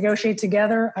of us that negotiate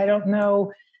together. I don't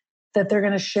know that they're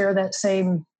going to share that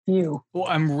same view. Well,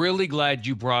 I'm really glad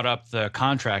you brought up the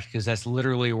contract because that's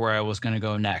literally where I was going to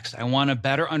go next. I want to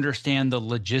better understand the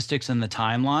logistics and the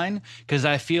timeline because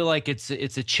I feel like it's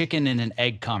a chicken and an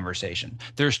egg conversation.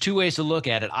 There's two ways to look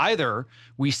at it. Either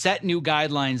we set new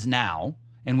guidelines now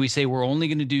and we say we're only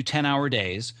going to do 10-hour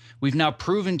days. We've now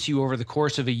proven to you over the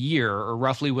course of a year or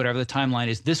roughly whatever the timeline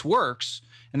is, this works.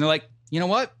 And they're like, you know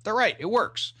what? They're right. It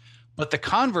works. But the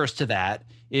converse to that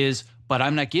is, but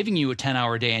I'm not giving you a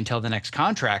 10-hour day until the next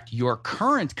contract. Your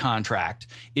current contract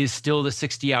is still the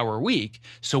 60-hour week.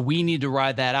 So we need to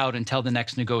ride that out until the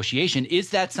next negotiation.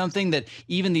 Is that something that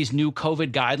even these new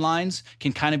COVID guidelines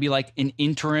can kind of be like an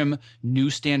interim new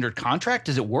standard contract?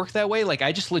 Does it work that way? Like,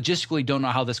 I just logistically don't know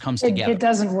how this comes together. It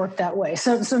doesn't work that way.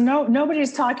 So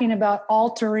nobody's talking about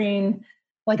altering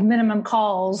like minimum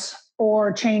calls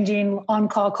or changing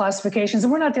on-call classifications.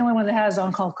 And we're not the only one that has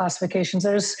on-call classifications.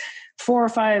 There's 4 or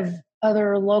 5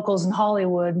 other locals in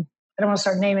Hollywood. I don't want to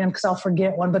start naming them because I'll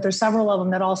forget one, but there's several of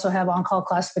them that also have on-call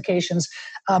classifications.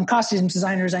 Costume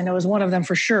designers, I know, is one of them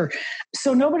for sure.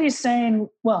 So nobody's saying,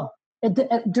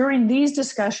 during these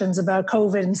discussions about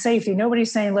COVID and safety,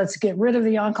 nobody's saying, let's get rid of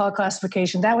the on-call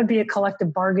classification. That would be a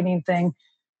collective bargaining thing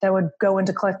that would go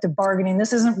into collective bargaining.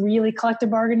 This isn't really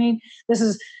collective bargaining. This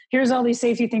is, here's all these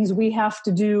safety things we have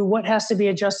to do, what has to be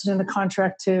adjusted in the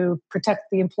contract to protect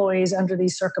the employees under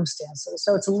these circumstances.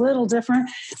 So it's a little different.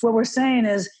 What we're saying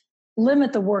is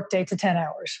limit the workday to 10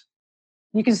 hours.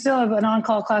 You can still have an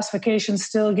on-call classification,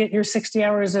 still get your 60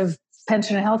 hours of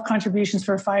pension and health contributions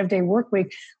for a 5-day work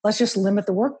week. Let's just limit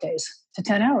the work days to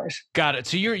 10 hours. Got it.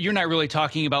 So you're not really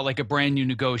talking about like a brand new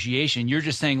negotiation. You're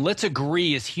just saying, let's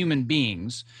agree as human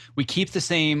beings, we keep the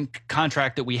same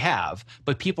contract that we have,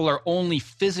 but people are only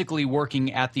physically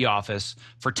working at the office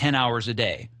for 10 hours a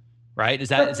day, right? Is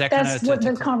that kind of what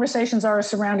the conversations are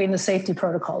surrounding the safety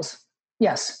protocols?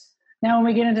 Yes. Now, when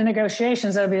we get into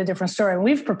negotiations, that'll be a different story. And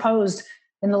we've proposed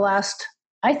in the last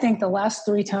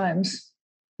 3 times,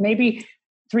 maybe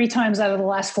 3 times out of the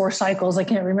last 4 cycles, I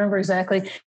can't remember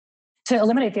exactly, to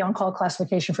eliminate the on-call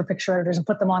classification for picture editors and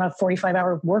put them on a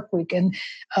 45-hour work week. And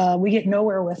we get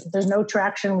nowhere with it. There's no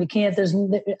traction. We can't,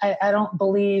 I don't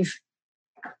believe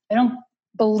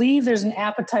there's an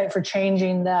appetite for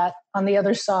changing that on the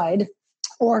other side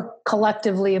or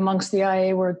collectively amongst the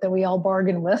IA that we all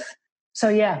bargain with. So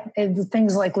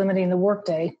things like limiting the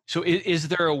workday. So is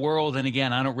there a world, and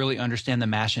again, I don't really understand the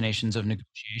machinations of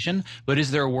negotiation, but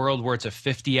is there a world where it's a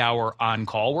 50-hour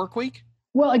on-call work week?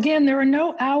 Well, again, there are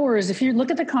no hours. If you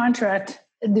look at the contract,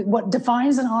 what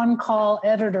defines an on-call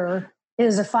editor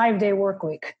is a 5-day work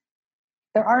week.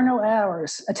 There are no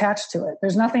hours attached to it.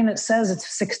 There's nothing that says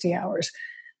it's 60 hours.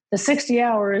 The 60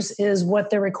 hours is what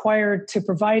they're required to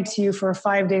provide to you for a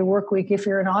 5-day work week if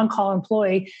you're an on-call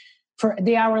employee, for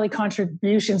the hourly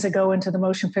contributions that go into the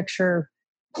motion picture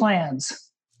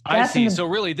plans. I see. So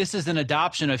really, this is an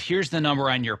adoption of here's the number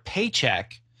on your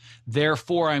paycheck.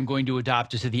 Therefore, I'm going to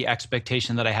adopt it to the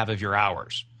expectation that I have of your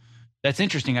hours. That's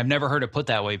interesting. I've never heard it put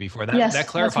that way before. That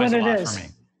clarifies a lot for me.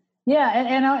 Yeah,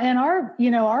 and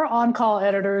our on-call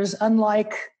editors,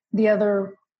 unlike the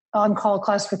other on-call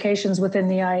classifications within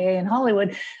the IA in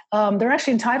Hollywood, they're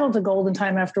actually entitled to golden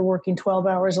time after working 12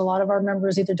 hours. A lot of our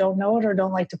members either don't know it or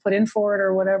don't like to put in for it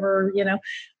or whatever,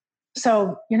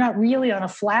 So you're not really on a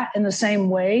flat in the same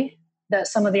way that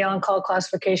some of the on-call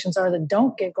classifications are that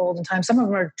don't get golden time. Some of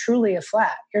them are truly a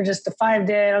flat. You're just a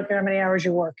 5-day, I don't care how many hours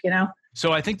you work,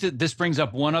 So I think that this brings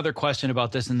up one other question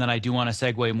about this, and then I do want to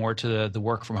segue more to the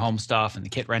work from home stuff and the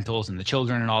kit rentals and the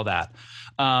children and all that.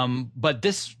 But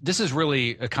this is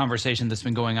really a conversation that's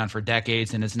been going on for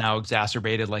decades and is now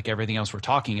exacerbated like everything else we're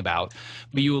talking about.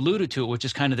 But you alluded to it, which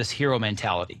is kind of this hero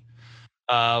mentality.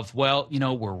 of, well,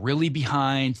 we're really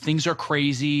behind. Things are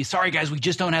crazy. Sorry, guys, we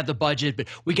just don't have the budget, but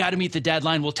we got to meet the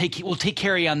deadline. We'll take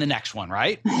care of you on the next one,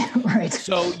 right? Right.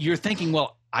 So you're thinking,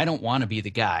 well, I don't want to be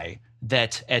the guy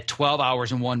that at 12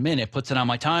 hours and 1 minute puts it on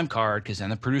my time card, because then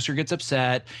the producer gets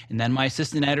upset, and then my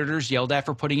assistant editor's yelled at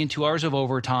for putting in 2 hours of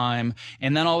overtime,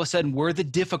 and then all of a sudden we're the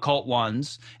difficult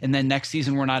ones, and then next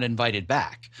season we're not invited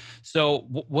back. So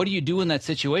what do you do in that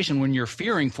situation when you're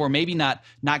fearing for maybe not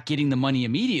getting the money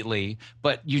immediately,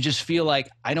 but you just feel like,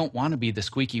 I don't want to be the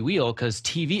squeaky wheel, because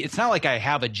TV, it's not like I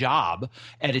have a job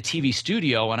at a TV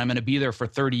studio and I'm going to be there for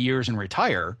 30 years and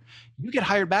retire. You get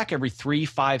hired back every 3,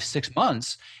 5, 6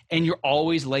 months, and you're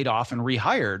always laid off and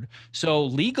rehired. So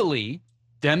legally,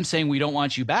 them saying we don't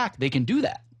want you back, they can do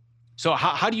that. So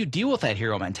how do you deal with that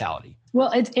hero mentality?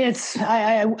 Well,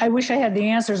 I wish I had the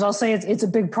answers. I'll say it's a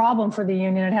big problem for the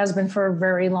union. It has been for a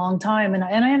very long time, and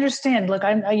I understand. Look,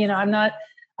 I'm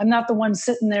not the one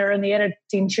sitting there in the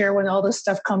editing chair when all this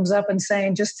stuff comes up and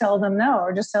saying, just tell them no,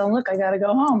 or just tell them, look, I got to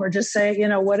go home, or just say,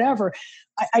 whatever.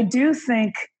 I do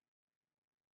think.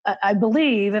 I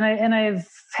believe, and I've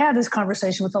had this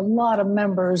conversation with a lot of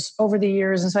members over the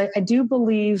years, and so I do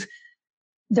believe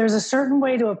there's a certain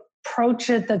way to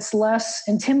approach it that's less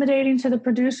intimidating to the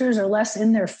producers or less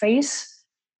in their face,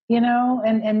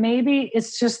 and maybe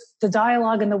it's just the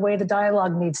dialogue and the way the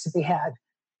dialogue needs to be had.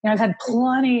 I've had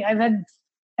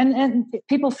and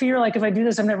people fear like, if I do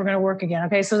this, I'm never going to work again.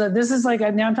 Okay, so this is like,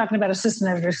 now I'm talking about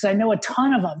assistant editors, because I know a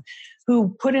ton of them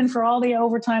who put in for all the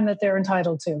overtime that they're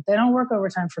entitled to. They don't work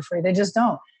overtime for free. They just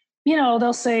don't.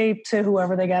 They'll say to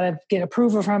whoever they got to get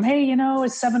approval from, hey,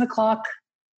 it's 7:00.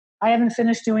 I haven't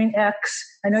finished doing X.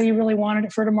 I know you really wanted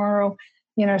it for tomorrow.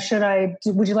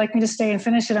 Would you like me to stay and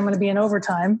finish it? I'm going to be in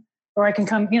overtime, or I can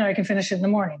come, I can finish it in the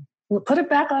morning. Put it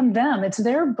back on them. It's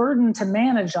their burden to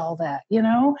manage all that,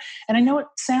 And I know it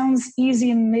sounds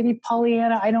easy and maybe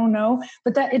Pollyanna, I don't know,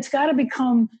 but that it's got to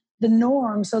become the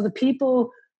norm.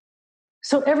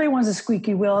 So everyone's a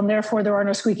squeaky wheel, and therefore there are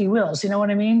no squeaky wheels. You know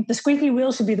what I mean? The squeaky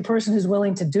wheel should be the person who's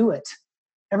willing to do it.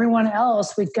 Everyone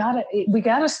else, we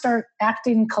gotta start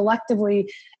acting collectively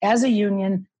as a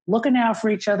union, looking out for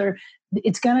each other.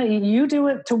 You do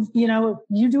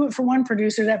it for one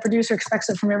producer, that producer expects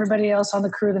it from everybody else on the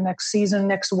crew the next season,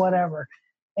 next whatever.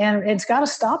 And it's got to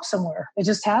stop somewhere. It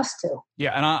just has to.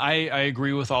 Yeah, and I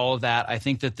agree with all of that. I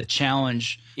think that the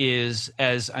challenge is,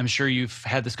 as I'm sure you've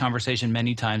had this conversation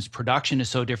many times, production is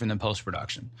so different than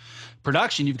post-production.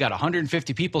 Production, you've got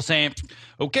 150 people saying,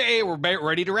 okay, we're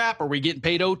ready to wrap. Are we getting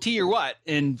paid OT or what?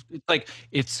 And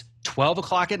it's 12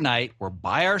 o'clock at night. We're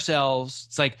by ourselves.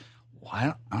 It's like, well,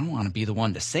 I don't want to be the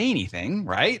one to say anything,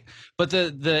 right? But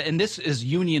and this is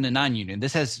union and non-union.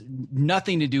 This has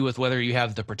nothing to do with whether you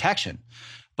have the protection.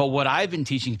 But what I've been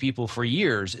teaching people for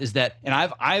years is that, and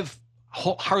I've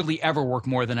hardly ever worked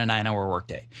more than a 9-hour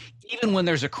workday. Even when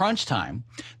there's a crunch time,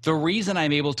 the reason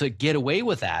I'm able to get away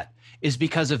with that is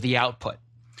because of the output.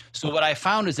 So what I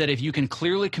found is that if you can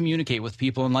clearly communicate with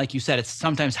people, and like you said, it's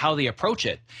sometimes how they approach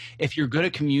it. If you're good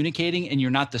at communicating and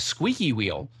you're not the squeaky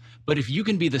wheel, but if you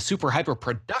can be the super hyper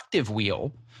productive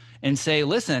wheel and say,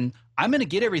 listen, I'm going to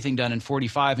get everything done in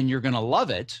 45 and you're going to love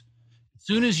it. As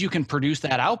soon as you can produce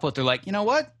that output, they're like, you know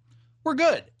what? We're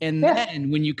good. And then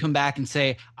when you come back and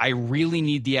say, I really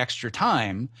need the extra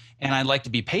time and I'd like to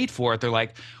be paid for it, they're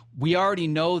like, we already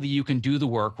know that you can do the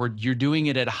work where you're doing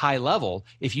it at a high level.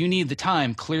 If you need the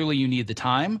time, clearly you need the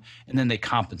time, and then they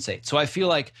compensate. So I feel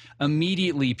like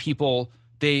immediately people,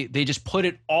 they just put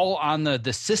it all on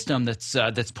the system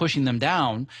that's pushing them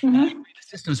down. Mm-hmm. And I agree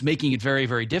the system's making it very,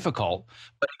 very difficult.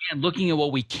 But again, looking at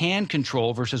what we can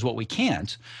control versus what we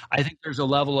can't, I think there's a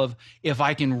level of, if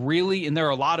I can really, and there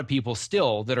are a lot of people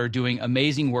still that are doing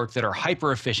amazing work, that are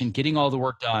hyper efficient, getting all the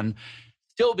work done,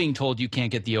 still being told you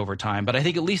can't get the overtime. But I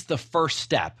think at least the first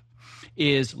step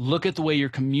is look at the way you're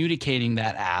communicating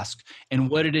that ask and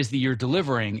what it is that you're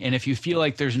delivering. And if you feel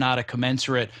like there's not a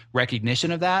commensurate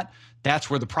recognition of that, that's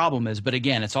where the problem is. But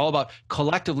again, it's all about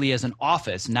collectively as an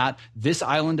office, not this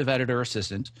island of editor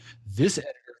assistant, this editor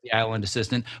of the island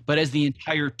assistant, but as the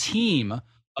entire team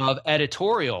of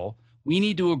editorial. We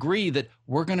need to agree that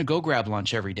we're going to go grab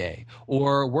lunch every day,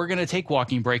 or we're going to take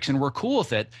walking breaks, and we're cool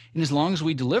with it. And as long as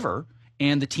we deliver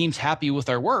and the team's happy with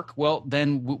our work, well,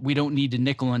 then we don't need to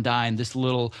nickel and dime this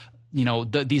little,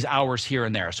 these hours here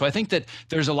and there. So I think that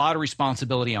there's a lot of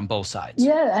responsibility on both sides.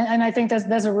 Yeah, and I think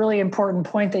that's a really important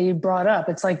point that you brought up.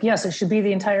 It's like, yes, it should be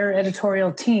the entire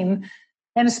editorial team,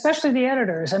 and especially the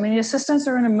editors. I mean, the assistants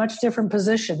are in a much different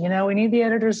position. We need the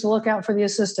editors to look out for the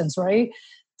assistants, right?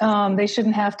 They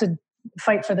shouldn't have to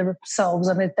fight for themselves.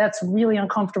 I mean, that's really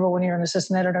uncomfortable when you're an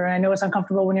assistant editor. And I know it's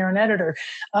uncomfortable when you're an editor.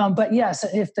 But yes,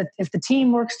 if the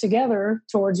team works together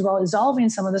towards resolving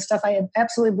some of this stuff, I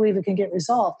absolutely believe it can get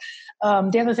resolved.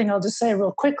 The other thing I'll just say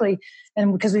real quickly,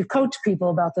 and because we've coached people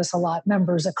about this a lot,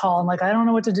 members that call, I'm like, I don't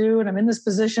know what to do. And I'm in this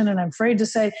position and I'm afraid to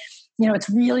say, it's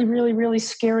really, really, really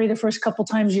scary the first couple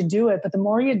times you do it. But the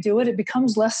more you do it, it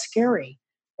becomes less scary.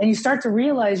 And you start to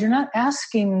realize you're not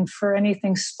asking for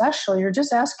anything special. You're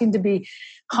just asking to be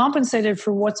compensated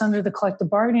for what's under the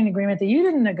collective bargaining agreement that you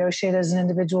didn't negotiate as an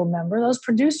individual member. Those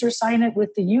producers sign it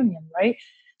with the union, right?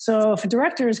 So if a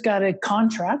director has got a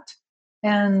contract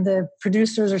and the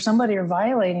producers or somebody are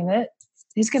violating it,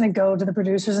 he's going to go to the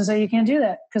producers and say, you can't do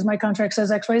that because my contract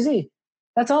says X, Y, Z.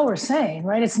 That's all we're saying,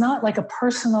 right? It's not like a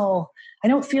personal, I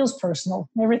know it feels personal.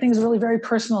 Everything's really very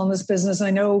personal in this business. And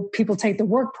I know people take the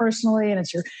work personally and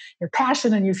it's your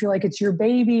passion and you feel like it's your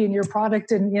baby and your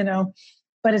product and,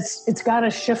 but it's got to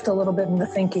shift a little bit in the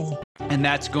thinking. And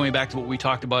that's going back to what we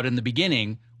talked about in the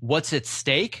beginning. What's at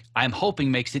stake, I'm hoping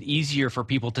makes it easier for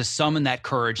people to summon that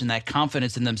courage and that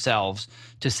confidence in themselves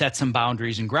to set some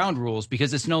boundaries and ground rules,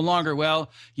 because it's no longer,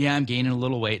 well, yeah, I'm gaining a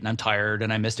little weight and I'm tired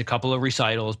and I missed a couple of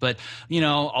recitals, but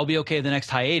I'll be okay the next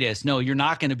hiatus. No, you're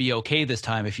not going to be okay this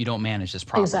time if you don't manage this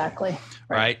properly. Exactly.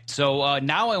 Right. So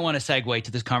now I want to segue to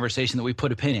this conversation that we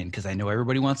put a pin in, because I know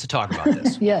everybody wants to talk about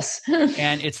this. Yes.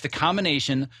 And it's the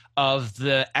combination of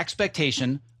the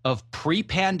expectation of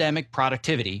pre-pandemic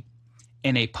productivity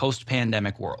in a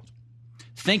post-pandemic world.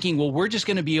 Thinking, well, we're just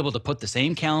going to be able to put the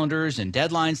same calendars and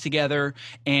deadlines together.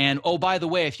 And, oh, by the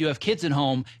way, if you have kids at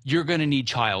home, you're going to need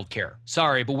childcare.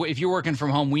 Sorry, but if you're working from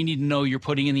home, we need to know you're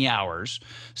putting in the hours.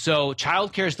 So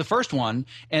childcare is the first one.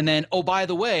 And then, oh, by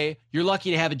the way, you're lucky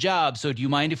to have a job. So do you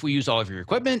mind if we use all of your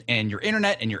equipment and your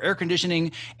internet and your air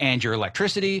conditioning and your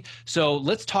electricity? So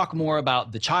let's talk more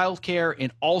about the childcare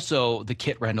and also the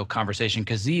kit rental conversation,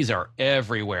 because these are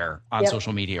everywhere on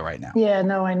social media right now. Yeah,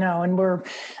 no, I know. And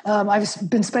I've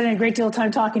been spending a great deal of time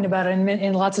talking about it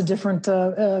in lots of different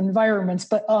environments.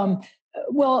 But,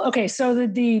 so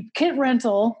the kit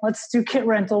rental, let's do kit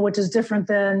rental, which is different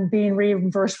than being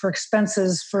reimbursed for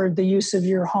expenses for the use of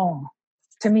your home.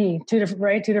 To me, two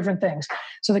different things.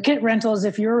 So the kit rental is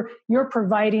if you're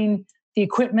providing the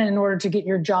equipment in order to get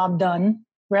your job done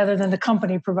rather than the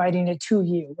company providing it to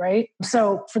you, right?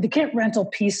 So for the kit rental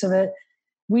piece of it,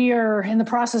 we are in the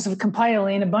process of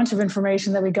compiling a bunch of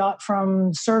information that we got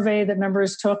from survey that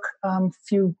members took a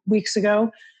few weeks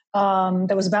ago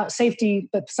that was about safety,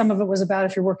 but some of it was about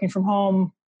if you're working from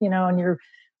home,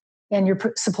 and you're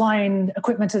supplying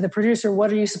equipment to the producer,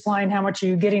 what are you supplying? How much are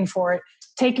you getting for it?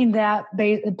 Taking that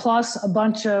plus a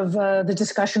bunch of the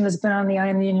discussion that's been on the I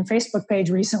Am the Union Facebook page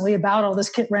recently about all this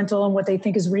kit rental and what they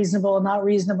think is reasonable and not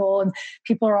reasonable. And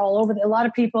people are all over. A lot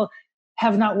of people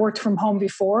have not worked from home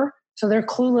before. So they're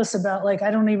clueless about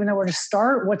I don't even know where to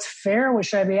start. What's fair? What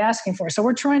should I be asking for? So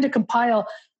we're trying to compile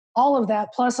all of that,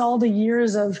 plus all the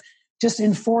years of just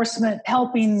enforcement,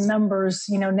 helping members,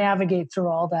 navigate through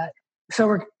all that. So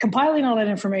we're compiling all that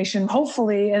information,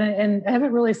 hopefully, and I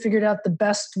haven't really figured out the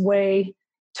best way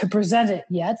to present it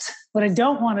yet. What I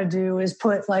don't want to do is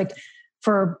put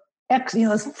for X,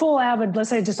 full Avid, let's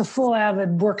say just a full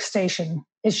Avid workstation,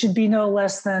 it should be no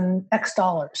less than X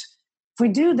dollars. If we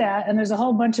do that, and there's a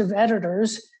whole bunch of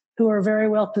editors who are very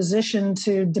well positioned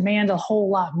to demand a whole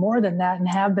lot more than that and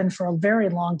have been for a very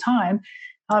long time,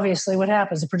 obviously what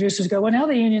happens? The producers go, well, now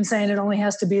the union's saying it only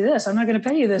has to be this. I'm not going to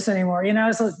pay you this anymore.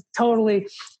 So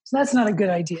that's not a good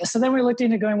idea. So then we looked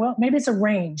into going, well, maybe it's a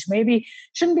range. Maybe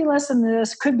shouldn't be less than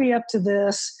this, could be up to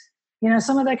this.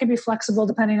 Some of that could be flexible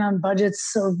depending on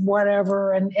budgets or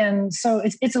whatever. And so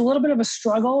it's a little bit of a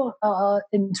struggle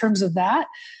in terms of that.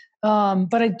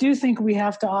 But I do think we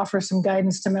have to offer some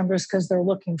guidance to members because they're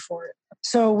looking for it.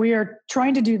 So we are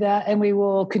trying to do that, and we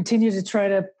will continue to try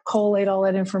to collate all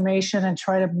that information and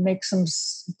try to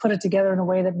put it together in a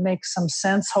way that makes some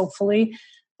sense, hopefully,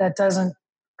 that doesn't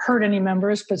hurt any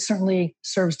members, but certainly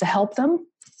serves to help them.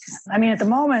 I mean, at the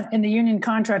moment in the union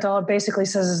contract, all it basically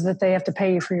says is that they have to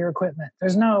pay you for your equipment.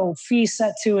 There's no fee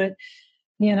set to it,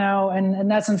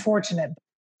 and that's unfortunate.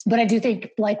 But I do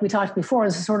think, like we talked before,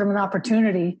 this is sort of an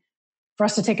opportunity for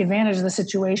us to take advantage of the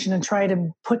situation and try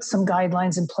to put some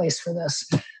guidelines in place for this.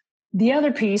 The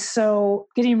other piece, so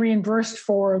getting reimbursed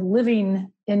for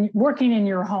living and working in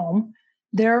your home,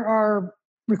 there are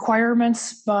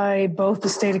requirements by both the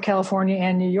state of California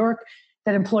and New York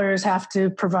that employers have to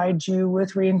provide you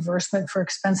with reimbursement for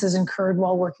expenses incurred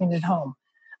while working at home.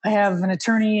 I have an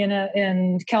attorney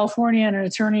in California and an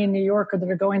attorney in New York that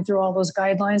are going through all those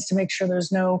guidelines to make sure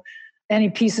there's no any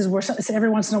pieces where every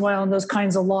once in a while in those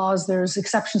kinds of laws, there's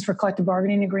exceptions for collective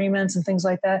bargaining agreements and things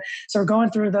like that. So we're going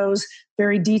through those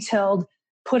very detailed,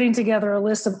 putting together a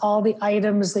list of all the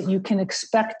items that you can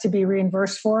expect to be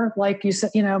reimbursed for. Like you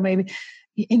said, maybe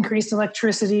increased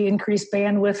electricity, increased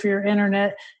bandwidth for your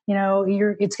internet.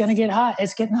 It's going to get hot.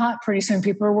 It's getting hot pretty soon.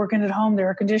 People are working at home. Their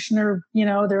air conditioner,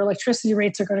 their electricity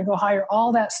rates are going to go higher.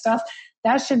 All that stuff,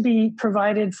 that should be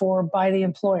provided for by the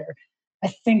employer. I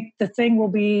think the thing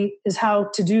is how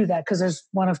to do that, because there's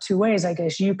one of two ways, I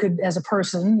guess. You could, as a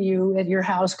person, you at your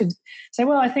house could say,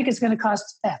 well, I think it's going to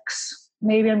cost X.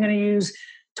 Maybe I'm going to use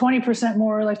 20%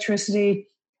 more electricity.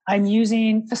 I'm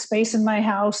using a space in my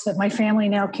house that my family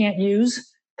now can't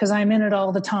use because I'm in it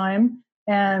all the time.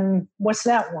 And what's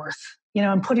that worth?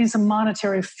 I'm putting some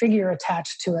monetary figure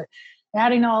attached to it,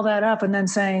 adding all that up and then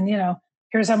saying,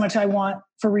 here's how much I want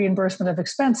for reimbursement of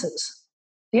expenses.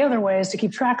 The other way is to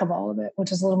keep track of all of it,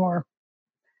 which is a little more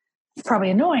probably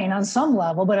annoying on some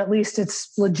level, but at least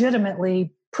it's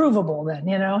legitimately provable then,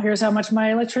 here's how much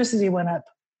my electricity went up.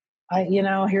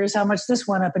 Here's how much this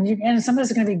went up. And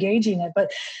somebody's going to be gauging it.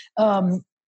 But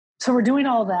so we're doing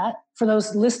all that for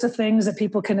those list of things that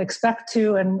people can expect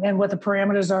to and what the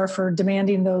parameters are for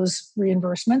demanding those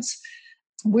reimbursements.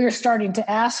 We're starting to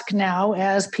ask now,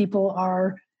 as people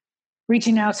are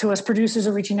reaching out to us, producers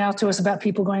are reaching out to us about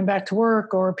people going back to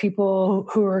work or people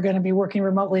who are going to be working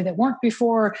remotely that weren't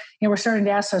before. We're starting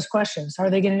to ask those questions. Are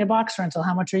they getting a box rental?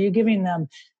 How much are you giving them?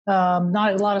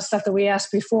 Not a lot of stuff that we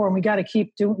asked before, and we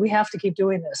have to keep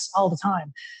doing this all the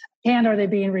time. And are they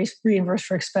being reimbursed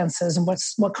for expenses, and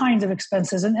what kinds of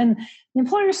expenses? And the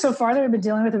employers so far that I've been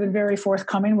dealing with have been very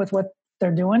forthcoming with what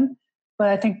they're doing. But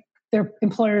I think they're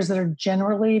employers that are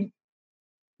generally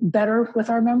better with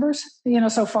our members,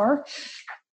 so far.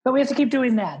 But we have to keep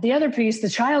doing that. The other piece, the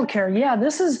childcare,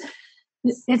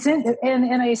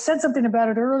 and I said something about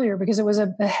it earlier because it was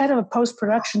a head of a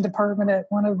post-production department at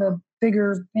one of the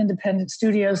bigger independent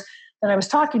studios that I was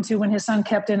talking to when his son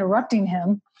kept interrupting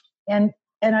him. And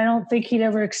I don't think he'd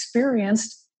ever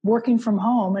experienced working from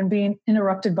home and being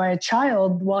interrupted by a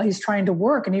child while he's trying to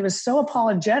work. And he was so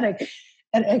apologetic.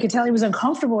 And I could tell he was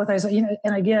uncomfortable with it. I said,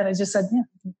 and again, I just said,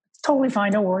 it's totally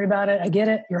fine. Don't worry about it. I get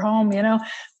it. You're home,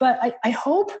 But I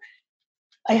hope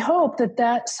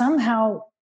that somehow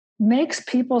makes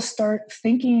people start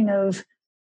thinking of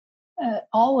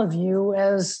all of you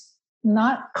as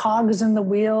not cogs in the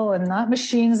wheel and not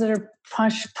machines that are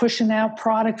pushing out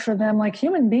product for them, like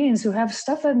human beings who have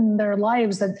stuff in their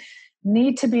lives that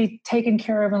need to be taken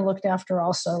care of and looked after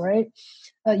also, right?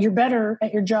 You're better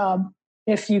at your job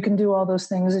if you can do all those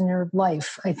things in your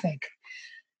life, I think.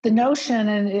 The notion,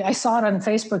 and I saw it on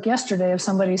Facebook yesterday, of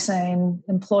somebody saying,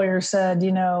 employer said,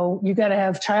 you got to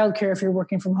have childcare if you're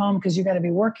working from home because you got to be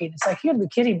working. It's like, you got to be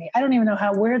kidding me. I don't even know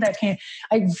where that came.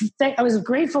 I was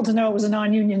grateful to know it was a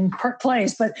non-union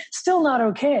place, but still not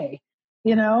okay.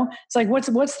 It's like,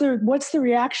 what's the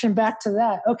reaction back to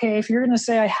that? Okay, if you're going to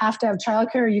say I have to have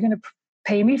childcare, are you going to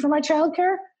pay me for my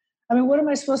childcare? I mean, what am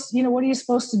I supposed to, what are you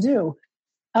supposed to do?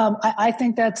 I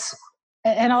think that's,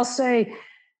 and I'll say,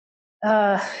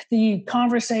 the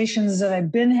conversations that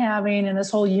I've been having in this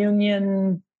whole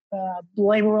union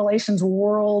labor relations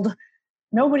world,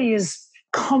 nobody is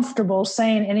comfortable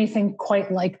saying anything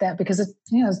quite like that because it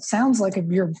sounds like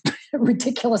you're a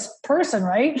ridiculous person,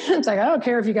 right? It's like, I don't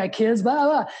care if you got kids, blah,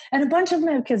 blah. And a bunch of them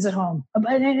have kids at home,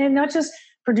 and not just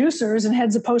producers and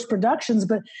heads of post productions,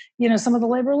 but some of the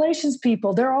labor relations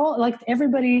people. They're all like,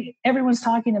 everyone's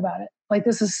talking about it. Like,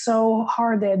 this is so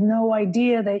hard. They had no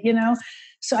idea that,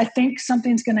 so I think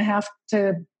something's going to have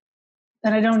to,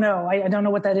 and I don't know. I don't know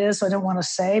what that is, so I don't want to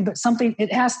say, but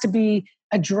it has to be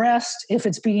addressed if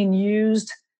it's being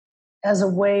used as a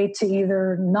way to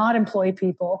either not employ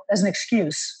people as an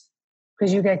excuse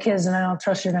because you got kids and I don't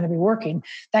trust you're going to be working.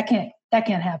 That can't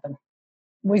happen.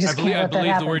 We just can't let that happen. I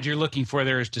believe the word you're looking for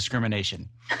there is discrimination,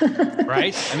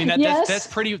 right? I mean, yes. that's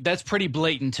pretty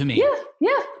blatant to me.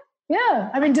 Yeah.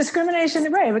 I mean, discrimination,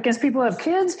 right, against people who have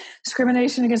kids,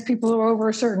 discrimination against people who are over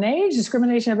a certain age,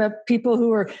 discrimination about people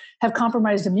who have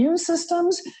compromised immune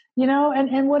systems,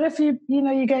 and what if you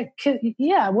get kids?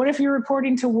 Yeah. What if you're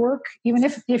reporting to work, even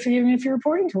if you're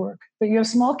reporting to work, but you have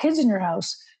small kids in your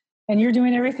house and you're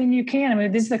doing everything you can. I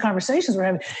mean, these are the conversations we're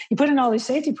having. You put in all these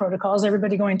safety protocols,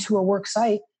 everybody going to a work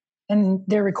site, and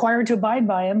they're required to abide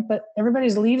by them, but everybody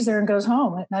leaves there and goes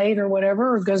home at night or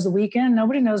whatever, or goes the weekend.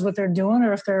 Nobody knows what they're doing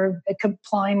or if they're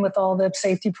complying with all the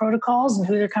safety protocols and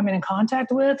who they're coming in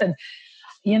contact with. And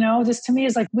This to me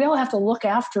is like, we all have to look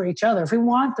after each other. If we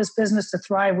want this business to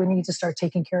thrive, we need to start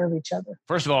taking care of each other.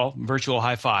 First of all, virtual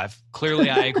high five. Clearly,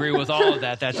 I agree with all of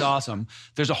that. That's awesome.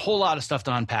 There's a whole lot of stuff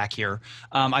to unpack here.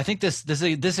 I think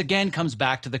this again comes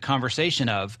back to the conversation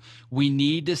of we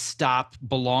need to stop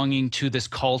belonging to this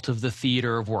cult of the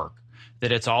theater of work,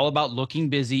 that it's all about looking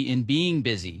busy and being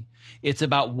busy. It's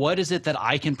about what is it that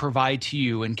I can provide to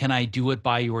you, and can I do it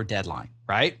by your deadline,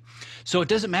 right? So it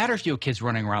doesn't matter if you have kids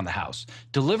running around the house.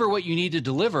 Deliver what you need to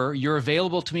deliver. You're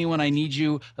available to me when I need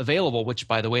you available, which,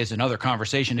 by the way, is another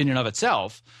conversation in and of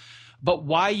itself. But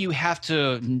why you have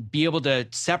to be able to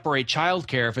separate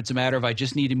childcare if it's a matter of I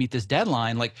just need to meet this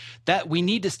deadline, like that, we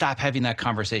need to stop having that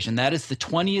conversation. That is the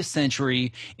 20th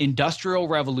century industrial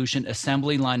revolution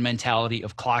assembly line mentality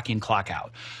of clock in, clock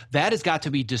out. That has got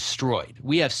to be destroyed.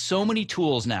 We have so many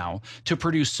tools now to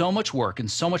produce so much work in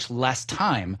so much less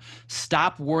time.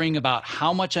 Stop worrying about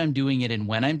how much I'm doing it and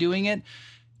when I'm doing it.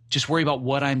 Just worry about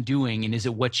what I'm doing and is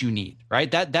it what you need, right?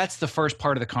 That's the first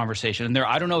part of the conversation. And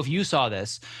I don't know if you saw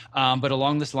this, but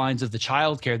along the lines of the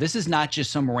childcare, this is not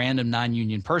just some random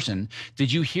non-union person. Did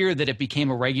you hear that it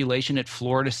became a regulation at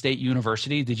Florida State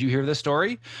University? Did you hear this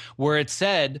story? Where it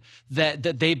said that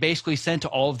they basically sent to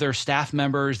all of their staff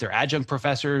members, their adjunct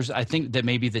professors, I think that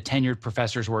maybe the tenured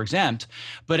professors were exempt,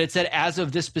 but it said as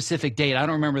of this specific date, I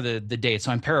don't remember the date,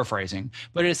 so I'm paraphrasing,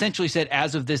 but it essentially said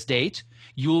as of this date,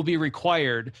 you will be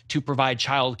required to provide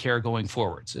childcare going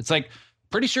forwards. It's like,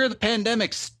 pretty sure the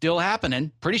pandemic's still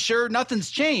happening. Pretty sure nothing's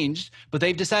changed, but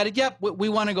they've decided, yep, we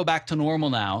want to go back to normal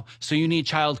now. So you need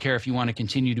childcare if you want to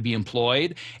continue to be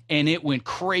employed. And it went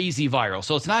crazy viral.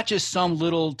 So it's not just some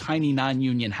little tiny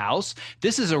non-union house.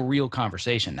 This is a real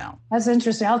conversation now. That's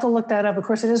interesting. I'll have to look that up. Of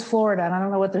course, it is Florida, and I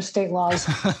don't know what their state laws,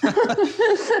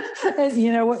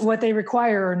 what they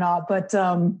require or not. But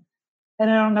and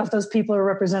I don't know if those people are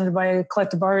represented by a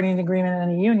collective bargaining agreement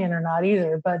in a union or not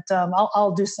either. But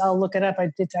I'll look it up. I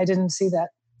didn't see that.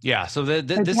 Yeah. So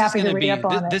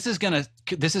this is going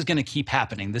to keep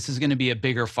happening. This is going to be a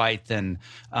bigger fight than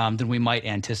we might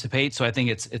anticipate. So I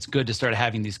think it's good to start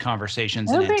having these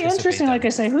conversations. It'll be interesting. Like I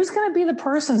say, who's going to be the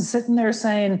person sitting there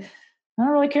saying, I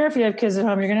don't really care if you have kids at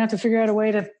home. You're going to have to figure out a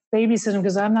way to babysit them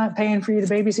because I'm not paying for you to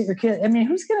babysit your kid. I mean,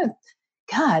 who's going to?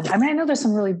 God. I mean, I know there's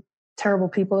some really terrible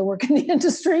people that work in the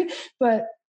industry, but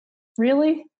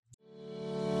really?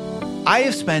 I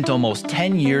have spent almost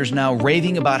 10 years now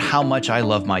raving about how much I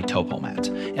love my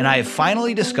TopoMat, and I have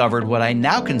finally discovered what I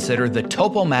now consider the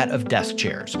TopoMat of desk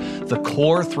chairs, the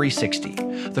Core 360.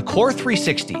 The Core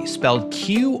 360, spelled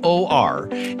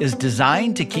QOR, is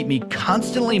designed to keep me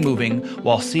constantly moving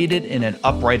while seated in an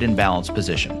upright and balanced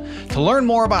position. To learn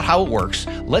more about how it works,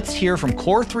 let's hear from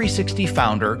Core 360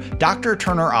 founder Dr.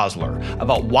 Turner Osler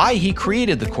about why he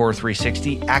created the Core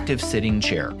 360 active sitting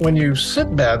chair. When you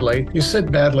sit badly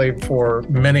for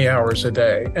many hours a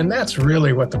day, and that's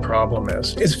really what the problem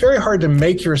is. It's very hard to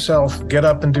make yourself get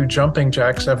up and do jumping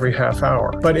jacks every half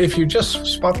hour. But if you just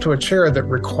swap to a chair that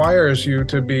requires you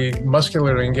to be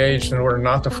muscularly engaged in order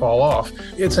not to fall off,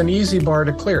 it's an easy bar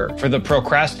to clear. For the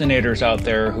procrastinators out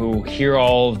there who hear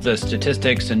all of the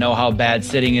statistics and know how bad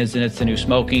sitting is and it's the new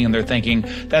smoking, and they're thinking,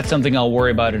 that's something I'll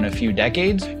worry about in a few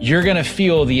decades, you're going to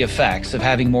feel the effects of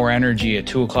having more energy at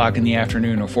 2 o'clock in the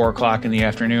afternoon or 4 o'clock in the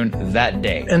afternoon that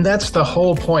day. And that's the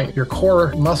whole point. Your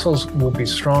core muscles will be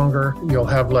stronger. You'll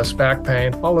have less back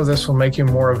pain. All of this will make you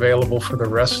more available for the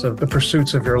rest of the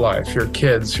pursuits of your life, your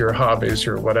kids, your hobbies,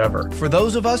 your whatever. For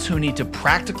those of us who need to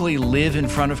practically live in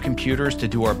front of computers to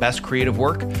do our best creative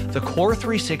work, the Core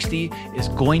 360 is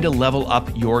going to level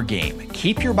up your game.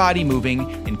 Keep your body moving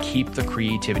and keep the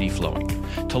creativity flowing.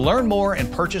 To learn more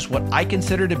and purchase what I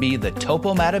consider to be the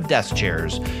TopoMat of desk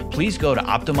chairs, please go to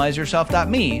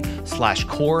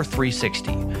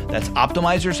optimizeyourself.me/core360. That's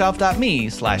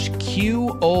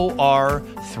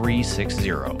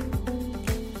optimizeyourself.me/QOR360.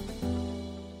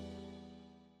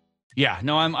 Yeah,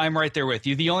 no, I'm right there with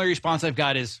you. The only response I've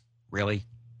got is, really?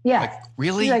 Yeah. Like,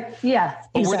 really? Yeah.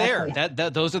 But exactly. we're there.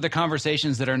 Those are the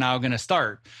conversations that are now going to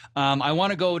start. I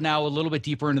want to go now a little bit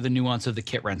deeper into the nuance of the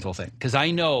kit rental thing, because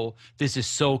I know this is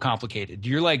so complicated.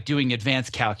 You're like doing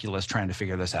advanced calculus trying to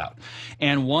figure this out.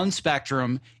 And one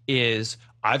spectrum is,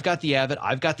 I've got the Avid,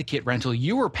 I've got the kit rental.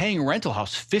 You were paying a rental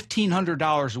house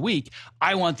 $1,500 a week.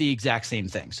 I want the exact same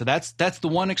thing. So that's the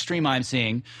one extreme I'm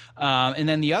seeing. And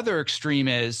then the other extreme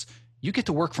is, you get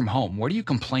to work from home. What are you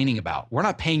complaining about? We're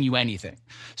not paying you anything.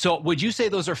 So would you say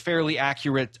those are fairly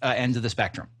accurate ends of the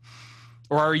spectrum?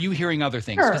 Or are you hearing other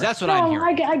things? Because that's what I'm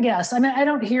hearing. I guess. I mean, I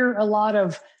don't hear a lot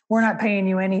of, we're not paying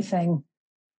you anything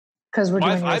because we're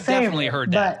doing you a favor. I've definitely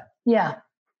heard that. But yeah.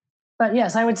 But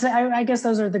yes, I would say, I guess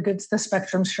those are the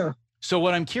spectrums, sure. So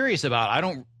what I'm curious about,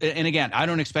 and again, I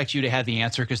don't expect you to have the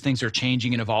answer because things are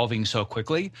changing and evolving so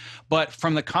quickly, but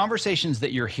from the conversations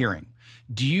that you're hearing,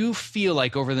 do you feel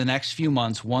like over the next few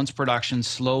months, once production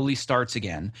slowly starts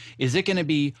again, is it going to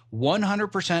be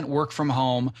 100% work from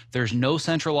home? There's no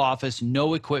central office,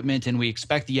 no equipment, and we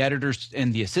expect the editors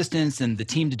and the assistants and the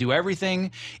team to do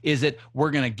everything? Is it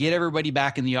we're going to get everybody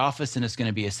back in the office and it's going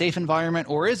to be a safe environment?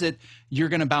 Or is it you're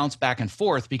going to bounce back and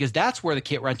forth? Because that's where the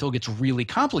kit rental gets really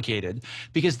complicated,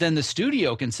 because then the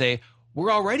studio can say, we're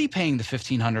already paying the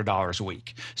 $1,500 a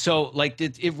week. So like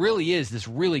it really is this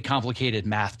really complicated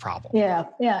math problem. Yeah.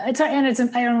 I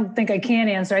don't think I can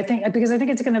answer. Because I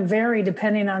think it's going to vary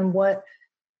depending on what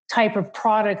type of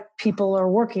product people are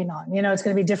working on. It's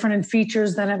going to be different in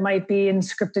features than it might be in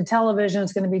scripted television.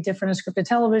 It's going to be different in scripted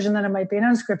television than it might be in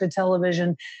unscripted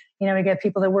television. We get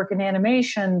people that work in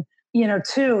animation,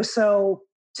 too. So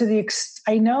to the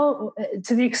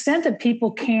extent that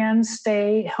people can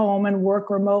stay home and work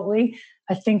remotely,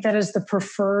 I think that is the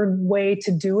preferred way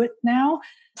to do it now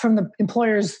from the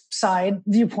employer's side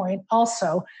viewpoint.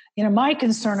 Also, my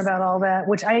concern about all that,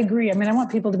 which I agree. I mean, I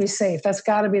want people to be safe. That's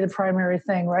got to be the primary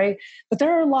thing, right? But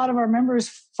there are a lot of our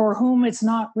members for whom it's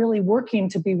not really working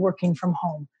to be working from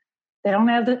home. They don't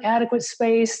have the adequate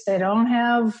space. They don't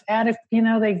have I've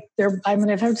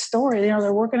heard stories,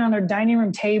 they're working on their dining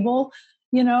room table,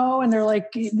 and they're like,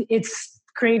 it's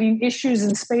creating issues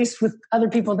in space with other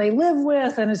people they live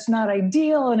with, and it's not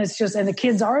ideal, and it's just, and the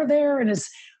kids are there, and it's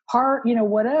hard,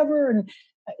 whatever. And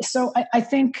so I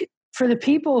think for the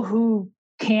people who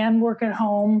can work at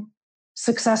home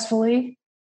successfully,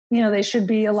 they should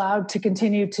be allowed to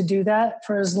continue to do that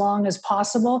for as long as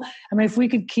possible. I mean, if we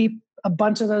could keep a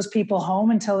bunch of those people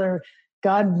home until they're,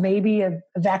 God, maybe a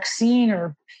vaccine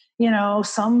or,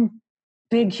 some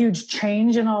big, huge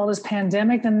change in all this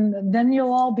pandemic, then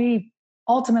you'll all be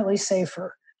ultimately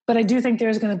safer. But I do think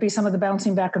there's going to be some of the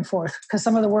bouncing back and forth, because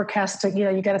some of the work has to,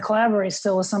 you got to collaborate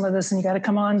still with some of this, and you got to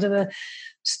come on to the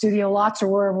studio lots or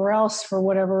wherever else for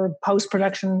whatever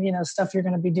post-production, stuff you're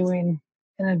going to be doing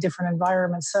in a different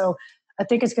environment. So I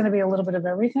think it's going to be a little bit of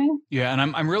everything. Yeah,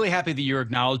 and I'm really happy that you're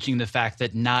acknowledging the fact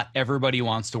that not everybody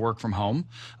wants to work from home.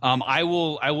 I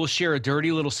will share a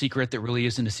dirty little secret that really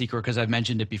isn't a secret because I've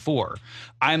mentioned it before.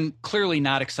 I'm clearly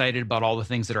not excited about all the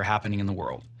things that are happening in the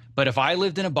world. But if I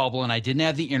lived in a bubble and I didn't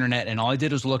have the internet and all I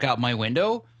did was look out my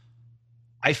window,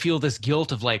 I feel this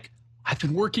guilt of like, I've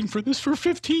been working for this for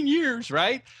 15 years,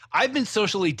 right? I've been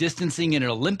socially distancing at an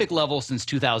Olympic level since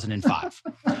 2005.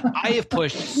 I have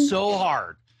pushed so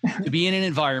hard to be in an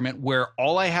environment where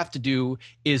all I have to do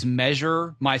is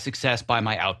measure my success by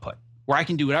my output, where I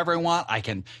can do whatever I want. I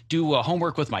can do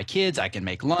homework with my kids. I can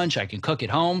make lunch. I can cook at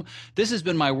home. This has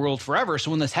been my world forever. So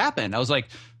when this happened, I was like,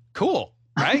 cool,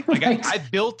 right? Like Right. I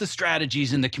built the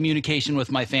strategies and the communication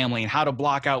with my family and how to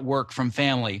block out work from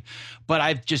family. But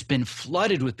I've just been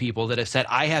flooded with people that have said,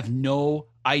 I have no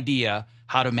idea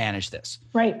how to manage this.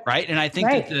 Right. Right. And I think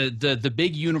Right. that the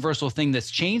big universal thing that's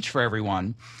changed for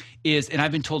everyone is, and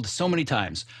I've been told so many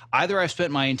times, either I've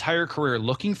spent my entire career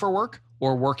looking for work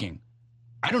or working.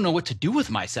 I don't know what to do with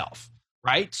myself,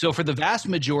 right? So for the vast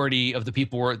majority of the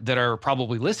people that are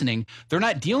probably listening, they're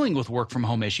not dealing with work from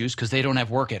home issues because they don't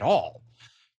have work at all.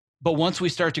 But once we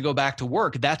start to go back to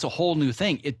work, that's a whole new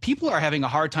thing. People are having a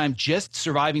hard time just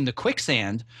surviving the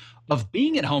quicksand of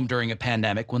being at home during a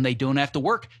pandemic when they don't have to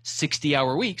work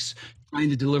 60-hour weeks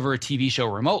trying to deliver a TV show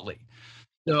remotely.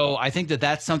 So I think that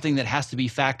that's something that has to be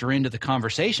factored into the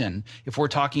conversation if we're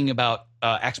talking about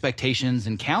expectations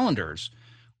and calendars.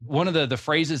 One of the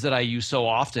phrases that I use so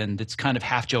often that's kind of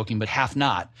half joking but half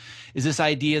not is this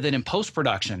idea that in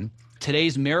post-production,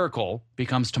 today's miracle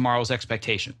becomes tomorrow's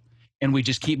expectation. And we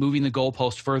just keep moving the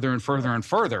goalpost further and further and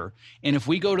further. And if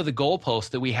we go to the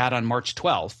goalpost that we had on March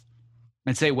 12th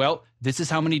and say, well, this is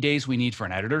how many days we need for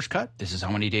an editor's cut, this is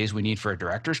how many days we need for a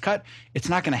director's cut, it's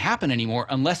not going to happen anymore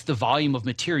unless the volume of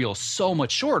material is so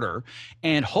much shorter.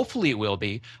 And hopefully it will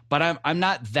be, but I'm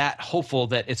not that hopeful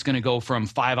that it's going to go from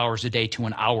 5 hours a day to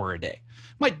an hour a day.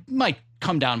 Might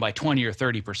come down by 20 or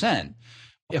 30%.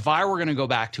 If I were going to go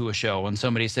back to a show and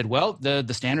somebody said, well,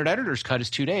 the standard editor's cut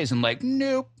is 2 days, I'm like,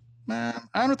 nope.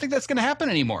 I don't think that's going to happen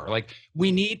anymore. Like,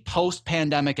 we need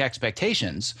post-pandemic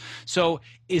expectations. So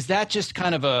is that just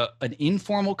kind of an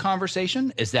informal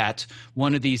conversation? Is that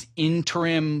one of these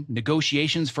interim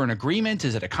negotiations for an agreement?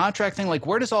 Is it a contract thing? Like,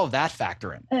 where does all of that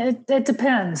factor in? It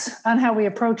depends on how we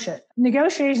approach it.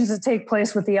 Negotiations that take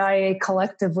place with the IA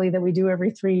collectively that we do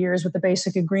every 3 years with the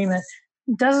basic agreement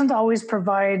doesn't always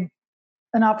provide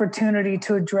an opportunity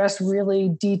to address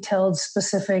really detailed,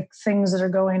 specific things that are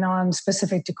going on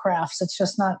specific to crafts. It's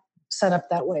just not set up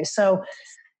that way. So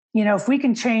if we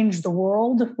can change the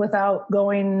world without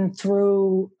going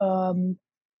through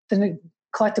the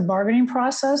collective bargaining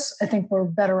process, I think we're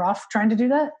better off trying to do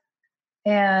that.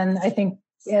 And I think,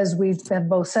 as we have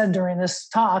both said during this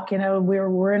talk,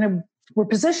 we're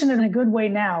positioned in a good way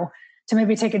now to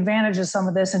maybe take advantage of some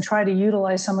of this and try to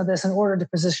utilize some of this in order to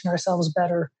position ourselves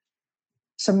better.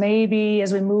 So maybe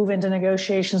as we move into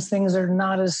negotiations, things are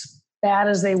not as bad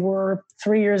as they were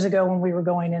 3 years ago when we were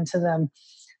going into them.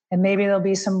 And maybe there'll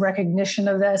be some recognition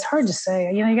of that. It's hard to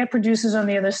say. You got producers on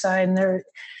the other side, and they're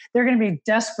going to be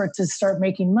desperate to start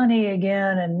making money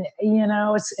again. And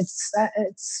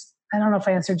it's I don't know if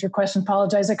I answered your question.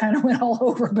 Apologize. I kind of went all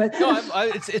over, but no,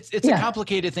 it's a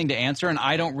complicated thing to answer, and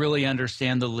I don't really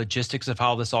understand the logistics of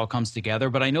how this all comes together.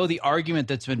 But I know the argument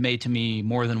that's been made to me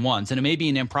more than once, and it may be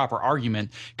an improper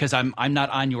argument because I'm not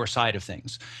on your side of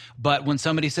things. But when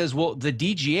somebody says, "Well, the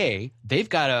DGA, they've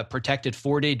got a protected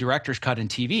 4-day director's cut in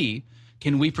TV.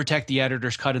 Can we protect the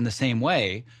editor's cut in the same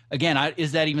way?" Again,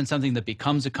 is that even something that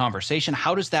becomes a conversation?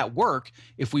 How does that work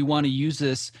if we want to use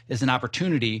this as an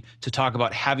opportunity to talk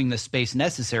about having the space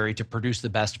necessary to produce the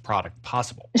best product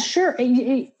possible? Sure.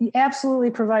 It absolutely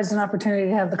provides an opportunity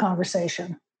to have the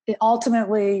conversation.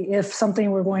 Ultimately, if something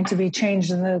were going to be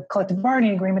changed in the collective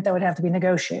bargaining agreement, that would have to be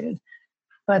negotiated.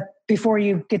 But before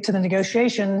you get to the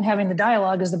negotiation, having the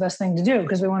dialogue is the best thing to do,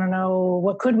 because we want to know,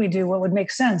 what could we do? What would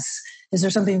make sense? Is there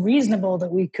something reasonable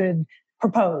that we could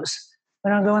propose? We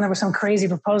don't go in there with some crazy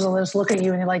proposal and just look at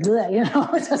you and you're like,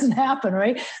 it doesn't happen,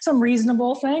 right? Some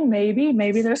reasonable thing,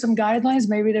 maybe there's some guidelines,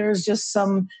 maybe there's just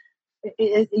some,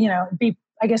 be,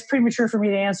 I guess, premature for me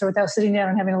to answer without sitting down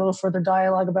and having a little further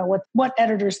dialogue about what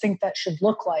editors think that should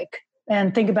look like,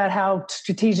 and think about how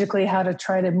strategically how to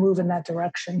try to move in that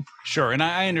direction. Sure. And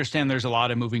I understand there's a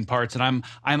lot of moving parts, and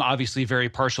I'm obviously very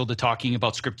partial to talking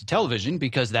about scripted television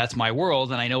because that's my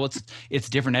world. And I know it's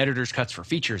different editors' cuts for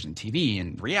features and TV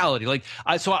and reality.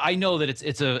 So I know that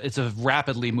it's a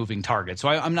rapidly moving target. So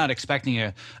I'm not expecting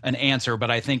an answer,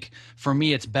 but I think for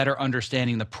me, it's better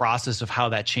understanding the process of how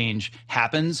that change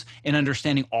happens and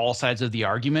understanding all sides of the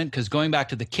argument. Because going back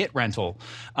to the kit rental,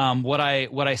 what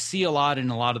I see a lot in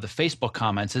a lot of the Facebook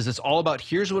comments is it's all about,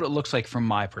 here's what it looks like from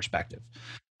my perspective.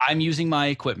 I'm using my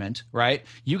equipment, right?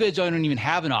 You guys don't even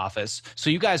have an office, so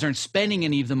you guys aren't spending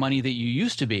any of the money that you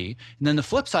used to be. And then the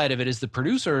flip side of it is the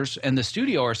producers and the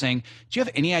studio are saying, do you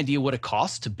have any idea what it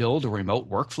costs to build a remote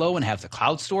workflow and have the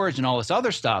cloud storage and all this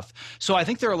other stuff? So I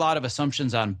think there are a lot of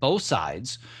assumptions on both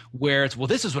sides where it's, well,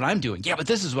 this is what I'm doing. Yeah, but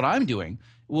this is what I'm doing.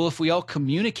 Well, if we all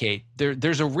communicate,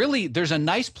 there's a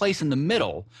nice place in the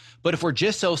middle. But if we're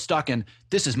just so stuck in,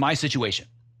 this is my situation,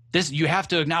 you have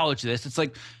to acknowledge this. It's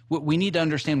like, we need to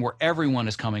understand where everyone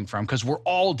is coming from, because we're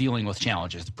all dealing with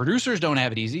challenges. The producers don't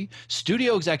have it easy.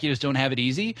 Studio executives don't have it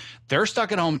easy. They're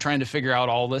stuck at home trying to figure out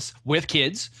all this with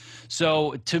kids.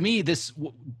 So to me,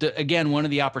 again, one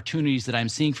of the opportunities that I'm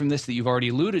seeing from this that you've already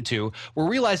alluded to, we're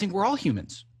realizing we're all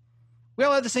humans. We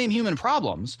all have the same human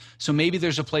problems. So maybe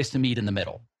there's a place to meet in the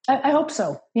middle. I hope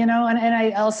so, and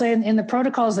I'll say in the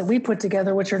protocols that we put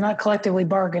together, which are not collectively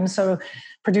bargained, so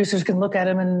producers can look at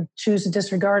them and choose to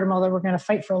disregard them, although we're going to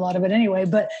fight for a lot of it anyway.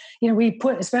 But, we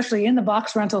put, especially in the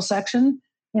box rental section,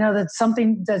 that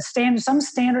some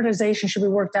standardization should be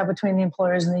worked out between the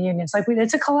employers and the unions.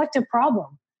 It's a collective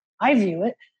problem. I view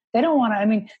it. They don't want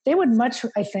to, they would much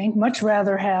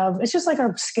rather have, it's just like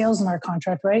our scales in our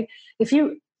contract, right? If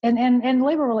you, and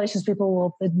labor relations people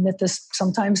will admit this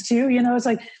sometimes too, it's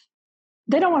like,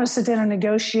 they don't want to sit down and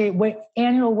negotiate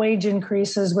annual wage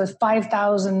increases with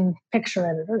 5,000 picture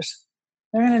editors.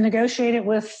 They're going to negotiate it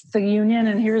with the union,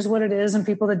 and here's what it is, and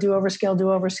people that do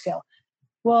overscale.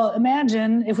 Well,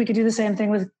 imagine if we could do the same thing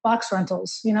with box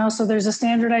rentals, so there's a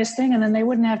standardized thing, and then they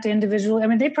wouldn't have to individually,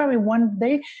 they probably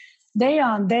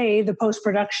the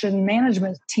post-production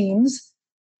management teams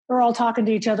are all talking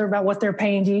to each other about what they're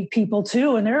paying people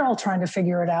too, and they're all trying to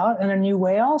figure it out in a new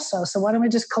way also. So why don't we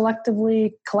just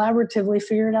collaboratively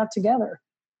figure it out together?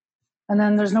 And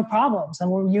then there's no problems,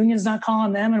 and union's not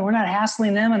calling them, and we're not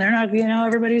hassling them, and they're not,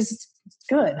 everybody's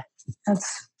good.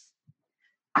 That's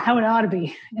how it ought to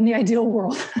be in the ideal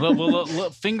world. well,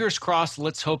 fingers crossed.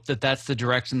 Let's hope that that's the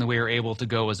direction that we are able to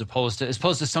go, as opposed to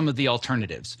some of the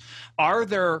alternatives. Are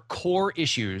there core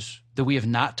issues that we have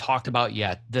not talked about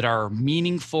yet that are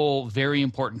meaningful, very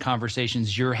important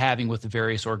conversations you're having with the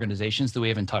various organizations that we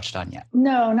haven't touched on yet?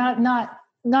 No,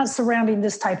 not surrounding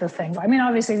this type of thing.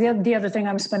 Obviously, the other thing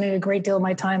I'm spending a great deal of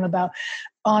my time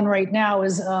on right now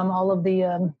is all of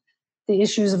the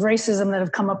issues of racism that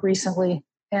have come up recently,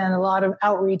 and a lot of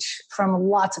outreach from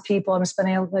lots of people. I'm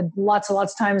spending lots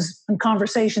of times in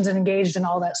conversations and engaged in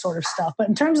all that sort of stuff. But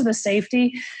in terms of the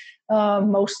safety,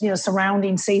 most,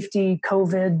 surrounding safety,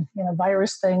 COVID,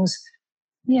 virus things,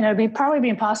 it'd probably be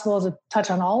impossible to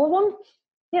touch on all of them.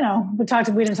 We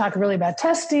didn't talk really about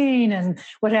testing and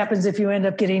what happens if you end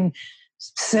up getting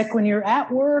sick when you're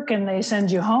at work and they send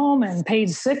you home, and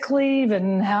paid sick leave,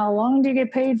 and how long do you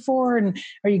get paid for, and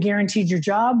are you guaranteed your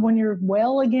job when you're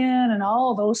well again, and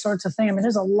all those sorts of things. I mean,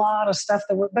 there's a lot of stuff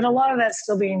but a lot of that's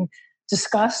still being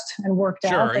discussed and worked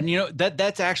out. Sure. And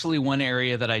that's actually one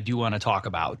area that I do want to talk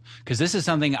about, because this is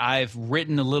something I've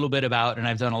written a little bit about and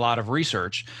I've done a lot of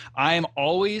research. I am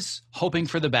always hoping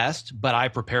for the best, but I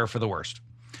prepare for the worst.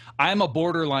 I'm a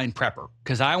borderline prepper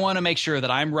because I want to make sure that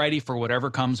I'm ready for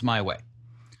whatever comes my way.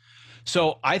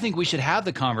 So I think we should have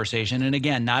the conversation. And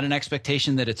again, not an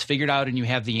expectation that it's figured out and you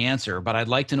have the answer, but I'd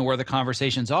like to know where the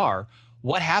conversations are.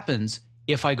 What happens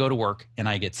if I go to work and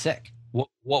I get sick?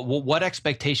 What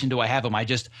expectation do I have? Am I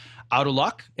just out of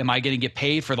luck? Am I going to get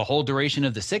paid for the whole duration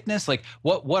of the sickness? Like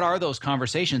what are those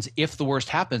conversations if the worst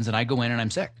happens and I go in and I'm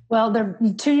sick? Well, they're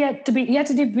yet to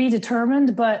be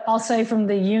determined, but I'll say from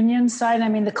the union side, I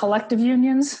mean, the collective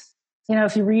unions,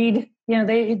 if you read, there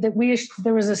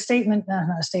was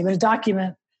a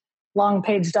document, long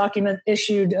page document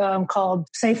issued called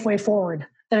Safe Way Forward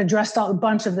that addressed a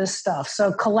bunch of this stuff.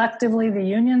 So collectively, the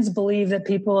unions believe that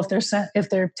people, if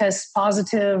they're test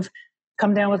positive,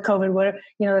 come down with COVID, whatever,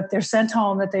 if they're sent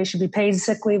home, that they should be paid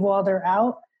sick leave while they're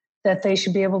out, that they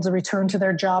should be able to return to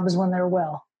their jobs when they're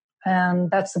well. And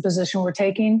that's the position we're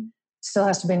taking. Still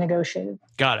has to be negotiated.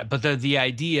 Got it. But the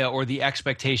idea or the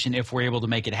expectation, if we're able to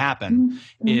make it happen,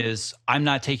 is I'm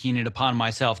not taking it upon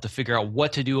myself to figure out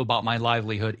what to do about my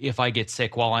livelihood if I get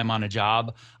sick while I'm on a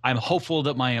job. I'm hopeful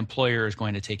that my employer is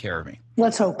going to take care of me.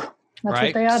 Let's hope. That's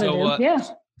right? What they ought to do. Yeah.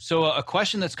 So a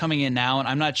question that's coming in now, and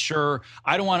I'm not sure,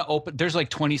 I don't want to open, there's like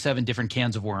 27 different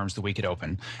cans of worms that we could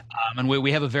open. And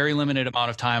we have a very limited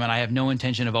amount of time, and I have no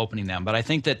intention of opening them. But I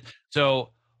think that,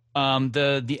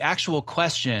 the actual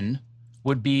question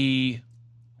would be,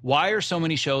 why are so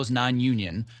many shows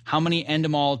non-union? How many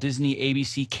Endemol, Disney,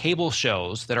 ABC cable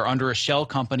shows that are under a shell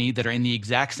company that are in the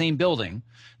exact same building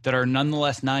that are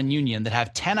nonetheless non-union, that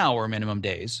have 10-hour minimum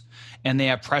days, and they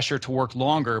have pressure to work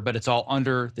longer, but it's all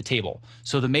under the table?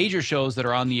 So the major shows that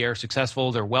are on the air,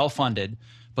 successful, they're well-funded,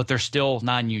 but they're still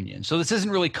non-union. So this isn't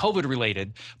really COVID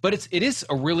related, but it is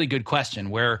a really good question,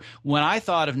 where when I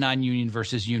thought of non-union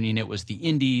versus union, it was the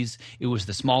indies, it was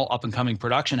the small up and coming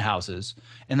production houses.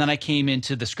 And then I came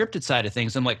into the scripted side of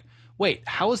things. I'm like, wait,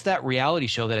 how is that reality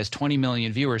show that has 20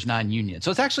 million viewers non-union?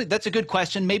 So that's a good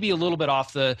question, maybe a little bit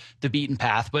off the beaten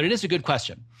path, but it is a good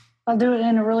question. I'll do it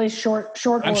in a really short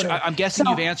order. I'm guessing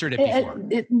you've answered it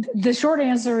before. The short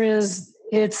answer is,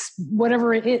 it's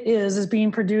whatever it is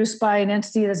being produced by an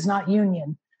entity that's not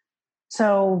union.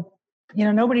 So,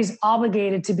 nobody's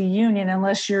obligated to be union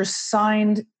unless you're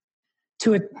signed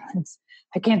to it.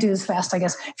 I can't do this fast, I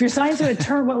guess. If you're signed to a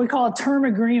term, what we call a term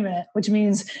agreement, which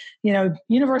means,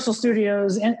 Universal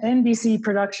Studios, NBC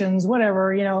Productions,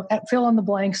 whatever, fill in the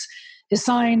blanks, is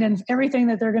signed, and everything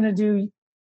that they're going to do.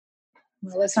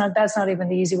 Well, that's not even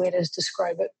the easy way to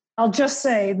describe it. I'll just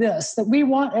say this, that we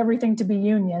want everything to be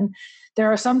union.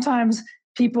 There are sometimes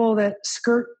people that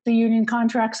skirt the union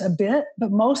contracts a bit, but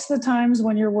most of the times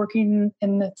when you're working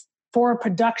for a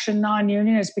production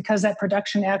non-union, it's because that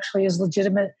production actually is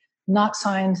legitimate, not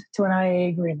signed to an IAA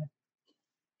agreement.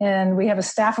 And we have a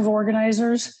staff of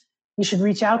organizers. You should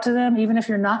reach out to them, even if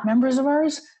you're not members of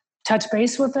ours. Touch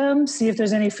base with them, see if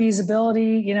there's any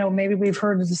feasibility. Maybe we've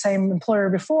heard of the same employer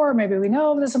before. Maybe we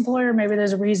know of this employer. Maybe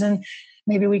there's a reason.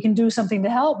 Maybe we can do something to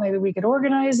help. Maybe we could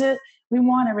organize it. We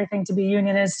want everything to be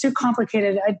union. And it's too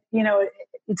complicated. I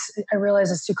realize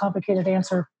it's too complicated to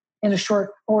answer in a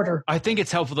short order. I think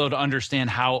it's helpful, though, to understand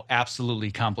how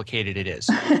absolutely complicated it is.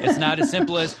 It's not as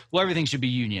simple as, well, everything should be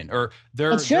union, or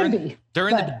they're in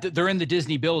the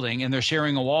Disney building and they're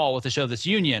sharing a wall with a show that's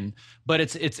union, but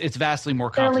it's vastly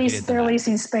more complicated. They're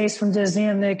leasing space from Disney,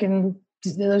 and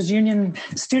those union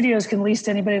studios can lease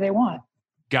to anybody they want.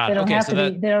 Got it.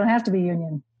 They don't have to be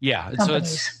union. Yeah.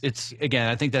 Companies. So it's again,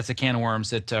 I think that's a can of worms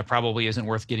that probably isn't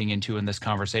worth getting into in this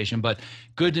conversation, but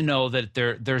good to know that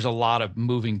there's a lot of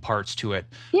moving parts to it.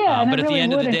 Yeah. But I at the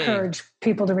end of the day, encourage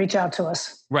people to reach out to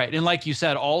us. Right. And like you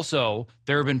said, also,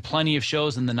 there have been plenty of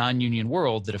shows in the non-union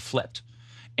world that have flipped.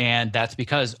 And that's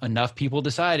because enough people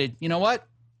decided, you know what,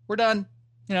 we're done.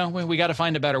 We got to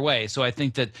find a better way. So I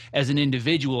think that as an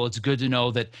individual, it's good to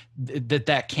know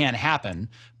that can happen.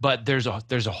 But there's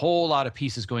a whole lot of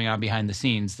pieces going on behind the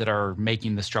scenes that are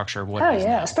making the structure of what it is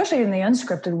now. Especially in the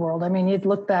unscripted world. I mean, you'd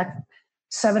look back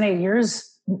 7-8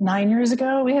 years 9 years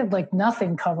ago, we had like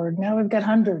nothing covered. Now we've got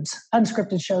hundreds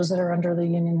unscripted shows that are under the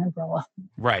union umbrella.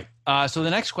 Right. So the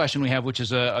next question we have, which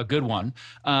is a good one,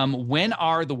 when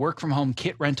are the work from home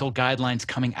kit rental guidelines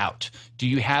coming out? Do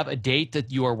you have a date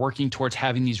that you are working towards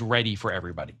having these ready for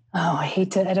everybody? Oh, I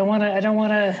hate to. I don't want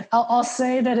to. I'll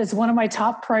say that it's one of my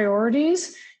top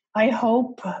priorities. I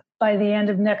hope by the end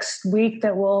of next week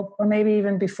that we'll, or maybe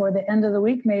even before the end of the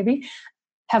week, maybe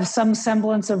have some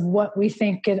semblance of what we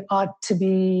think it ought to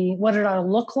be, what it ought to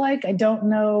look like. I don't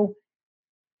know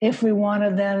if we want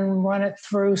to then run it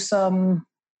through some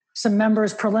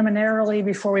members preliminarily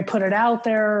before we put it out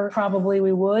there. Probably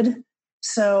we would.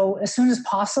 So as soon as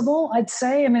possible, I'd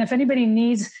say. I mean, if anybody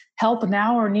needs help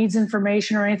now or needs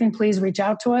information or anything, please reach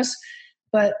out to us.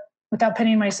 But without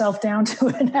pinning myself down to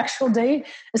an actual date,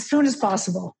 as soon as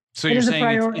possible. So you're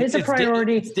saying it's a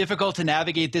priority. It's difficult to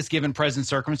navigate this given present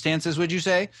circumstances, would you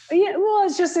say? Yeah, well,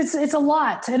 it's a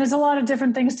lot. And it's a lot of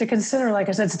different things to consider. Like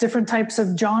I said, it's different types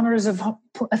of genres of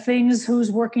things,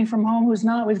 who's working from home, who's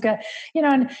not. We've got,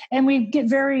 and we get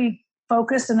very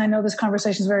focused. And I know this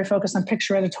conversation is very focused on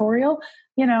picture editorial,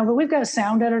 but we've got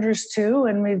sound editors too.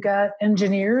 And we've got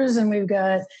engineers and we've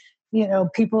got,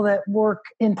 people that work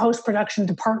in post-production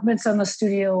departments on the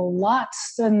studio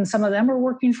lots, and some of them are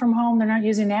working from home. They're not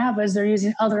using Avas, they're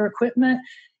using other equipment,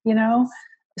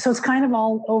 so it's kind of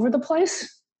all over the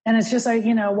place. And it's just like,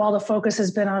 while the focus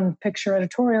has been on picture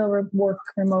editorial work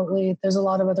remotely, there's a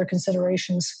lot of other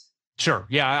considerations. Sure.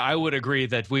 Yeah, I would agree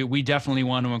that we definitely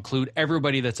want to include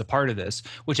everybody that's a part of this,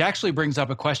 which actually brings up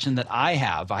a question that I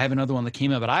have. I have another one that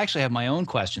came up, but I actually have my own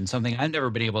question, something I've never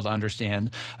been able to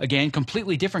understand. Again,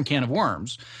 completely different can of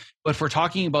worms. But if we're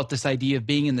talking about this idea of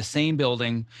being in the same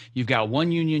building, you've got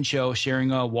one union show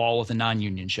sharing a wall with a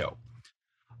non-union show.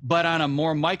 But on a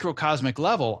more microcosmic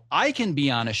level, I can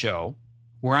be on a show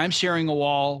where I'm sharing a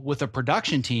wall with a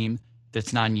production team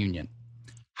that's non-union.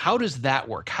 How does that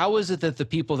work? How is it that the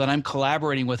people that I'm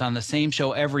collaborating with on the same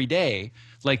show every day,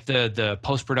 like the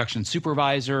post-production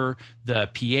supervisor, the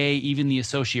PA, even the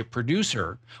associate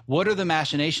producer, what are the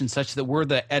machinations such that we're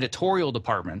the editorial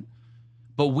department,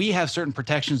 but we have certain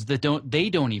protections that they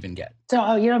don't even get?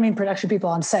 So you don't mean production people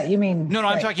on set. You mean No,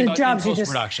 I'm talking about jobs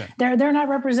post-production. They're not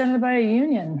represented by a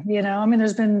union. I mean,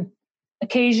 there's been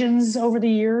occasions over the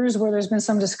years where there's been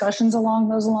some discussions along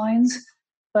those lines,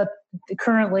 but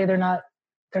currently they're not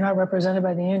represented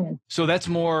by the union. So that's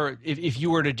more if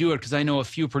you were to do it, because I know a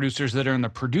few producers that are in the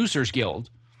Producers Guild,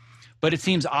 but it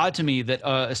seems odd to me that,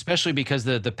 especially because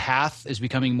the path is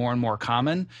becoming more and more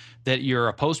common, that you're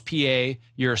a post PA,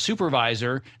 you're a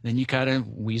supervisor, then you kind of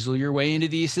weasel your way into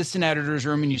the assistant editor's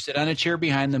room and you sit on a chair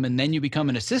behind them and then you become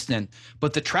an assistant.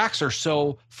 But the tracks are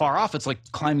so far off, it's like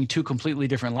climbing two completely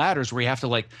different ladders where you have to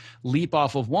like leap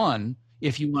off of one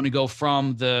if you want to go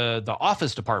from the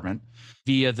office department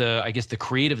via the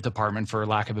creative department, for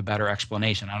lack of a better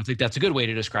explanation. I don't think that's a good way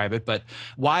to describe it, but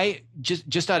why,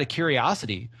 just out of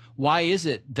curiosity, why is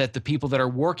it that the people that are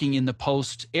working in the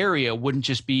post area wouldn't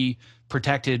just be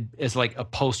protected as like a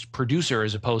post producer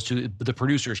as opposed to the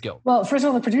Producers Guild? Well, first of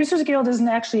all, the Producers Guild isn't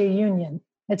actually a union.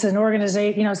 It's an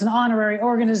organization, it's an honorary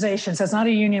organization. So it's not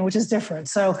a union, which is different.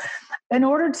 So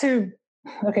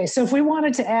so if we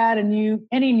wanted to add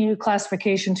any new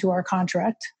classification to our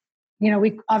contract,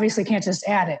 we obviously can't just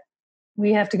add it.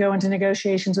 We have to go into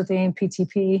negotiations with the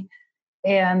AMPTP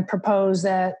and propose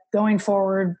that going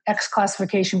forward, X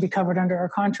classification be covered under our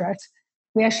contract.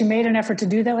 We actually made an effort to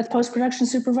do that with post-production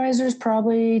supervisors,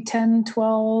 probably 10,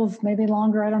 12, maybe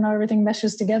longer. I don't know. Everything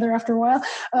meshes together after a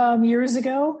while. Years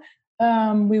ago,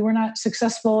 we were not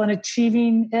successful in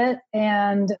achieving it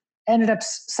and ended up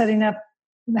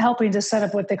helping to set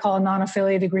up what they call a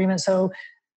non-affiliate agreement. So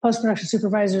post-production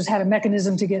supervisors had a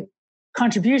mechanism to get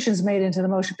contributions made into the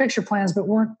motion picture plans, but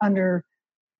weren't under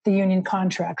the union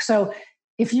contract. So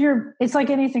it's like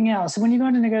anything else. When you go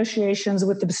into negotiations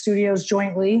with the studios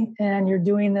jointly and you're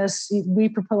doing this,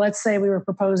 let's say we were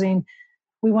proposing,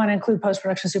 we want to include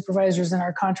post-production supervisors in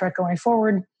our contract going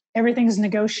forward. Everything's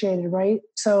negotiated, right?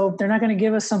 So they're not going to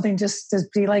give us something just to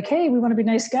be like, hey, we want to be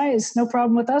nice guys. No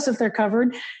problem with us if they're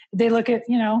covered. They look at,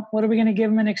 what are we going to give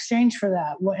them in exchange for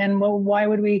that? And why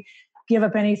would we give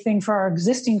up anything for our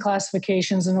existing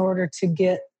classifications in order to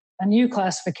get a new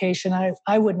classification?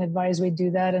 I wouldn't advise we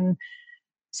do that. And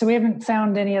so we haven't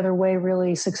found any other way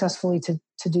really successfully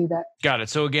to do that. Got it.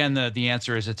 So again, the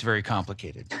answer is it's very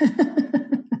complicated.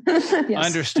 Yes.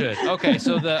 Understood. Okay,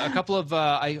 so a couple of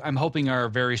I'm hoping are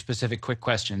very specific, quick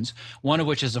questions. One of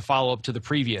which is a follow-up to the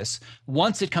previous.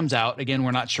 Once it comes out, again,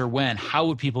 we're not sure when. How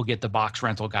would people get the box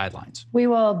rental guidelines? We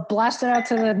will blast it out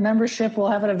to the membership. We'll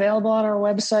have it available on our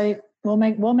website. We'll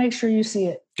make sure you see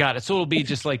it. Got it. So it'll be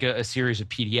just like a series of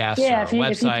PDFs yeah, or a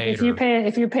website.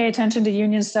 If you pay attention to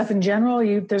union stuff in general,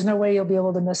 there's no way you'll be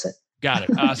able to miss it. Got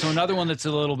it. So another one that's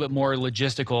a little bit more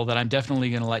logistical that I'm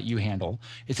definitely going to let you handle.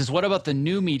 It says, what about the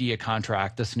new media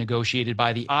contract that's negotiated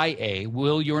by the IA?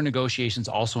 Will your negotiations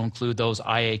also include those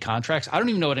IA contracts? I don't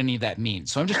even know what any of that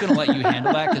means. So I'm just going to let you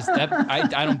handle that because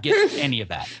I don't get any of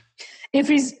that. If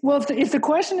the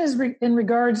question is in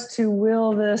regards to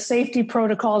will the safety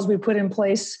protocols we put in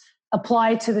place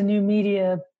apply to the new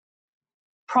media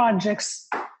projects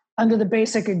under the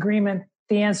basic agreement,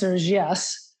 the answer is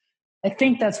yes. I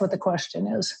think that's what the question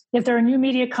is. If there are new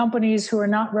media companies who are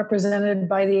not represented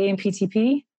by the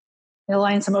AMPTP, the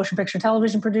Alliance of Motion Picture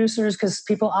Television Producers, because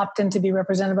people opt in to be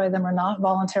represented by them or not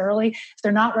voluntarily, if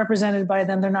they're not represented by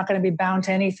them, they're not going to be bound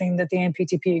to anything that the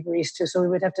AMPTP agrees to. So we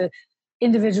would have to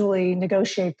individually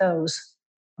negotiate those,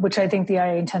 which I think the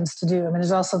IA intends to do. I mean,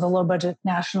 there's also the low budget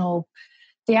national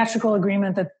theatrical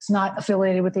agreement that's not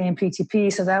affiliated with the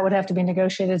AMPTP, so that would have to be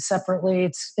negotiated separately.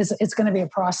 It's going to be a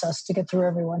process to get through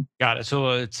everyone. Got it.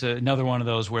 So it's another one of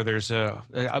those where there's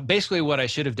basically what I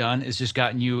should have done is just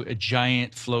gotten you a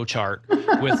giant flow chart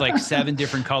with like 7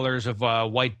 different colors of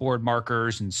whiteboard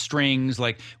markers and strings.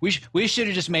 Like we should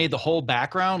have just made the whole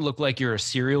background look like you're a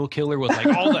serial killer with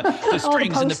like all the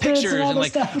strings and the pictures and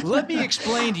like, let me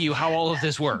explain to you how all of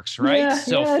this works, right? Yeah,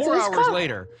 so 4 hours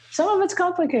later. Some of it's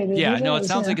complicated. Yeah, no,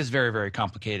 it sounds like it's very, very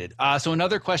complicated. So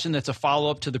another question that's a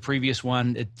follow-up to the previous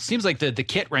one. It seems like the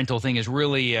kit rental thing is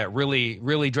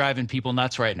really driving people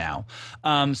nuts right now.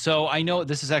 So I know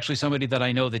this is actually somebody that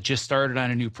I know that just started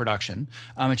on a new production.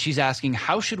 And she's asking,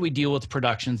 how should we deal with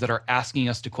productions that are asking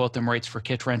us to quote them rates for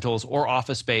kit rentals or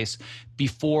office space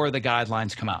before the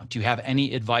guidelines come out? Do you have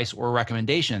any advice or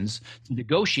recommendations to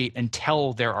negotiate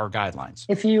until there are guidelines?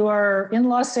 If you are in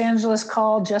Los Angeles,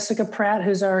 call Jessica Pratt,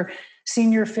 who's our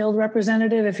senior field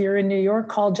representative. If you're in New York,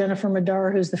 call Jennifer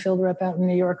Madar, who's the field rep out in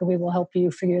New York, and we will help you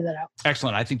figure that out.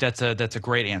 Excellent. I think that's a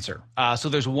great answer. So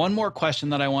there's one more question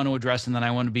that I want to address, and then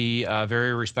I want to be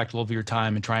very respectful of your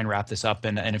time and try and wrap this up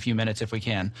in a few minutes if we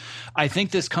can. I think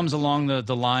this comes along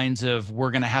the lines of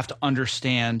we're going to have to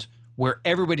understand where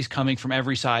everybody's coming from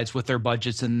every sides with their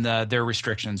budgets and their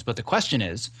restrictions. But the question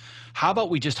is, how about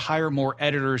we just hire more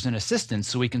editors and assistants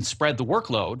so we can spread the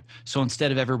workload? So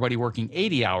instead of everybody working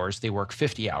 80 hours, they work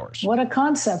 50 hours. What a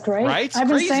concept, right? Right? I've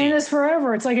been saying this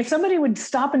forever. It's like if somebody would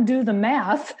stop and do the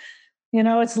math,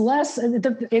 it's less,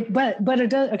 but it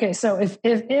does. Okay. So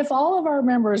if all of our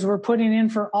members were putting in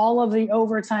for all of the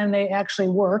overtime they actually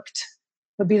worked,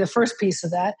 would be the first piece of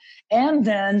that. And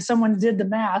then someone did the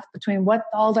math between what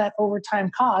all that overtime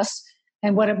costs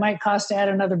and what it might cost to add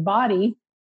another body,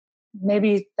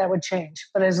 maybe that would change.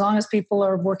 But as long as people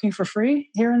are working for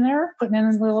free here and there, putting in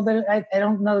a little bit, I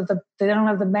don't know that they don't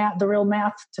have the real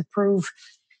math to prove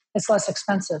it's less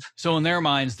expensive. So in their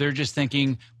minds, they're just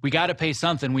thinking, we got to pay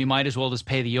something. We might as well just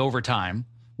pay the overtime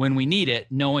when we need it,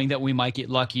 knowing that we might get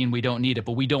lucky and we don't need it,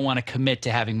 but we don't want to commit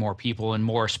to having more people and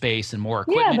more space and more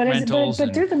equipment rentals.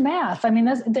 But do the math. I mean,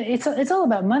 it's all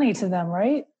about money to them,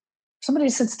 right? Somebody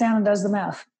sits down and does the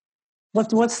math.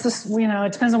 What's this?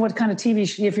 It depends on what kind of TV.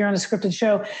 If you're on a scripted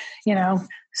show,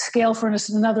 scale for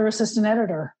another assistant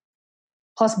editor,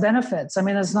 plus benefits. I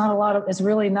mean, it's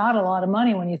really not a lot of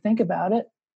money when you think about it.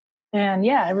 And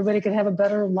yeah, everybody could have a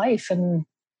better life and.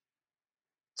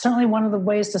 Certainly one of the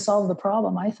ways to solve the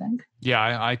problem, I think.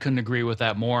 Yeah, I couldn't agree with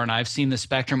that more. And I've seen the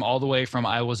spectrum all the way from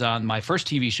I was on my first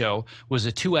TV show was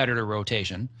a 2-editor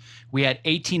rotation. We had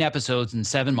 18 episodes in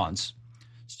 7 months.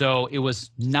 So it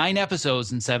was 9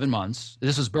 episodes in 7 months.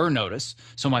 This was Burn Notice.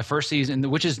 So my first season,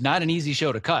 which is not an easy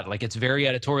show to cut. Like it's very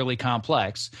editorially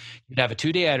complex. You'd have a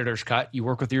 2-day editor's cut. You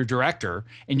work with your director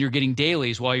and you're getting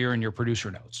dailies while you're in your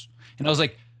producer notes. And I was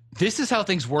like, this is how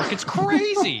things work. It's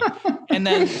crazy. And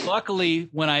then luckily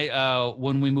when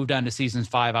we moved on to season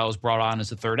 5, I was brought on as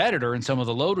a 3rd editor and some of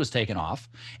the load was taken off.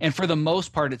 And for the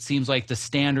most part, it seems like the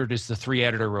standard is the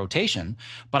 3-editor rotation.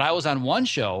 But I was on one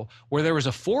show where there was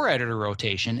a 4-editor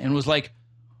rotation and was like,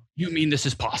 you mean this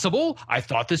is possible? I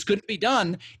thought this couldn't be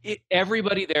done.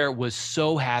 Everybody there was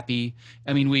so happy.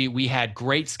 I mean, we had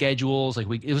great schedules.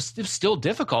 Like it was still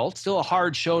difficult, still a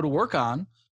hard show to work on.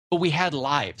 But we had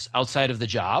lives outside of the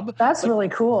job. That's really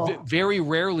cool. Very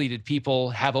rarely did people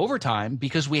have overtime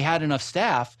because we had enough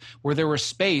staff where there was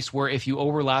space where if you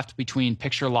overlapped between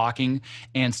picture locking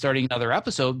and starting another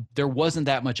episode, there wasn't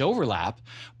that much overlap.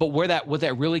 But what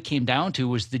that really came down to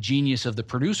was the genius of the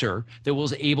producer that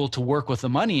was able to work with the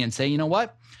money and say, you know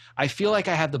what? I feel like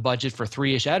I have the budget for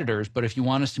 3-ish editors, but if you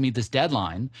want us to meet this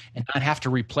deadline and not have to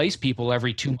replace people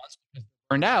every 2 months,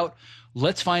 burned out.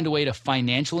 Let's find a way to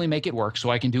financially make it work so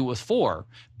I can do it with 4.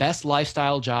 Best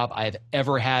lifestyle job I've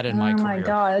ever had in my career. Oh my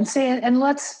God. And say, and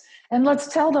let's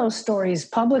tell those stories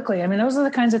publicly. I mean, those are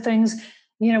the kinds of things,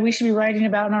 we should be writing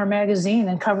about in our magazine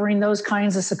and covering those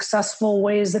kinds of successful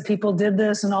ways that people did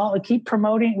this and all. We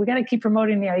got to keep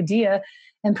promoting the idea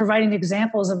and providing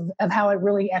examples of how it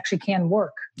really actually can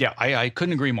work. Yeah, I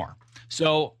couldn't agree more.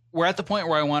 So we're at the point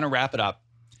where I want to wrap it up.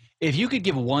 If you could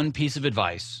give one piece of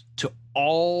advice to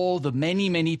all the many,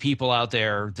 many people out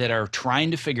there that are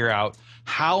trying to figure out,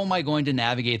 how am I going to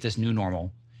navigate this new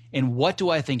normal? And what do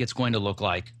I think it's going to look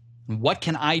like? And what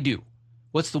can I do?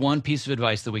 What's the one piece of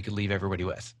advice that we could leave everybody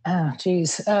with? Oh,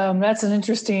 geez. That's an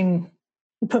interesting,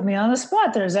 you put me on the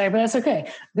spot there, Zach, but that's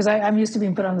okay. Because I'm used to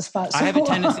being put on the spot. So. I have a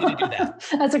tendency to do that.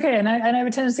 That's okay. And I have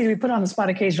a tendency to be put on the spot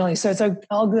occasionally. So it's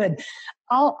all good.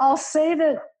 I'll say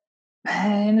that,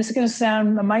 and this is going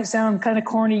to might sound kind of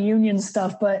corny union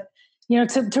stuff, but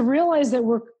to realize that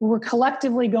we're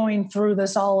collectively going through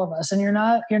this, all of us, and you're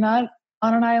not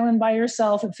on an island by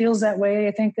yourself. It feels that way,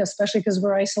 I think, especially because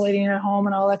we're isolating at home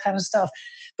and all that kind of stuff.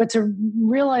 But to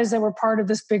realize that we're part of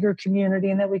this bigger community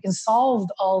and that we can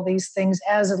solve all these things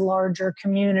as a larger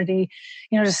community,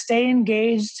 to stay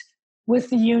engaged with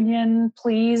the union,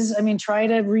 please. I mean, try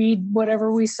to read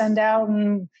whatever we send out,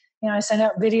 and I send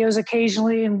out videos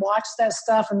occasionally and watch that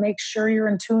stuff and make sure you're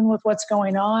in tune with what's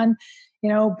going on.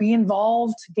 Be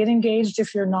involved, get engaged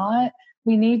if you're not.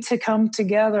 We need to come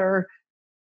together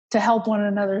to help one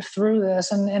another through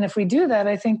this. And if we do that,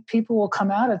 I think people will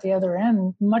come out at the other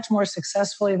end much more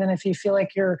successfully than if you feel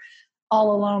like you're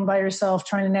all alone by yourself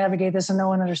trying to navigate this and no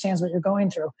one understands what you're going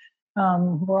through.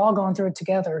 We're all going through it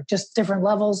together, just different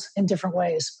levels in different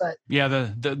ways. But yeah,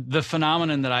 the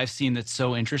phenomenon that I've seen that's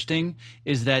so interesting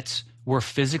is that we're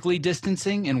physically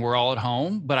distancing and we're all at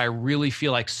home, but I really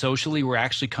feel like socially we're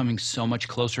actually coming so much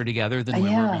closer together than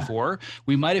we were before.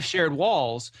 We might have shared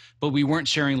walls, but we weren't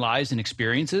sharing lives and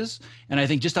experiences. And I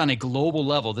think just on a global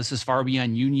level, this is far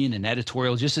beyond union and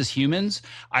editorial, just as humans,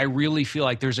 I really feel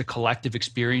like there's a collective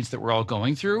experience that we're all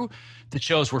going through that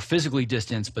shows we're physically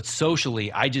distanced, but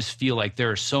socially, I just feel like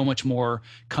there's so much more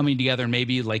coming together. And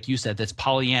maybe, like you said, that's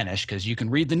Pollyannish, because you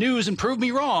can read the news and prove me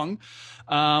wrong.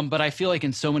 But I feel like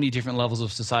in so many different levels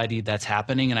of society that's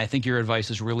happening. And I think your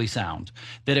advice is really sound,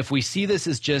 that if we see this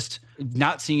as just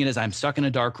not seeing it as I'm stuck in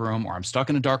a dark room or I'm stuck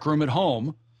in a dark room at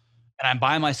home and I'm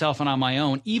by myself and on my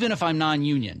own, even if I'm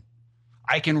non-union,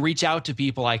 I can reach out to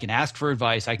people, I can ask for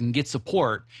advice, I can get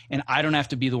support, and I don't have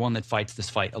to be the one that fights this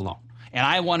fight alone. And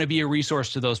I want to be a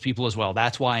resource to those people as well.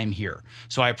 That's why I'm here.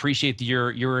 So I appreciate that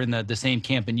you're in the same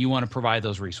camp and you want to provide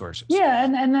those resources. Yeah.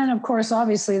 And then, of course,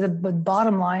 obviously, the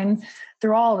bottom line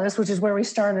through all of this, which is where we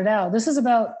started out, this is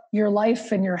about your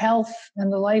life and your health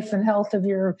and the life and health of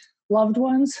your loved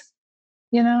ones,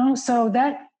 so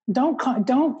that don't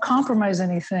compromise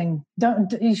anything.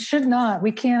 You should not.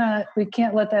 We can't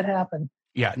let that happen.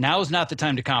 Yeah. Now is not the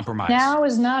time to compromise. Now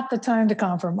is not the time to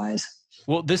compromise.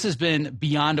 Well, this has been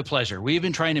beyond a pleasure. We've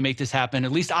been trying to make this happen.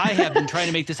 At least I have been trying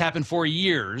to make this happen for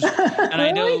years. And I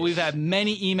know that we've had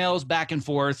many emails back and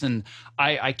forth. And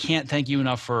I can't thank you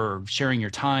enough for sharing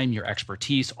your time, your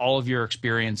expertise, all of your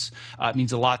experience. It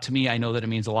means a lot to me. I know that it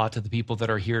means a lot to the people that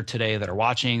are here today, that are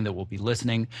watching, that will be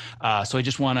listening. So I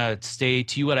just want to say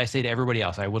to you what I say to everybody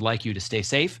else. I would like you to stay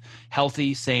safe,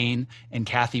 healthy, sane. And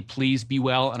Kathy, please be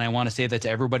well. And I want to say that to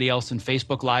everybody else in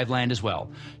Facebook Live land as well.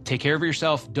 Take care of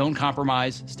yourself. Don't compromise.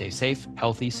 Stay safe,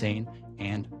 healthy, sane,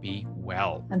 and be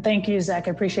well. And thank you, Zach.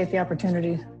 I appreciate the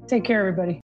opportunity. Take care,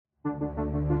 everybody.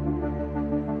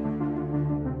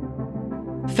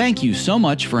 Thank you so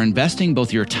much for investing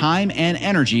both your time and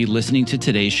energy listening to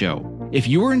today's show. If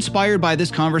you were inspired by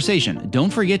this conversation,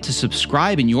 don't forget to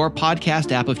subscribe in your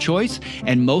podcast app of choice,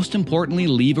 and most importantly,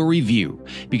 leave a review,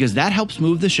 because that helps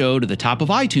move the show to the top of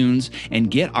iTunes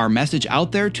and get our message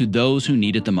out there to those who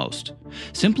need it the most.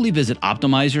 Simply visit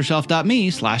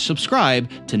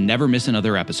optimizeyourself.me/subscribe to never miss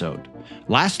another episode.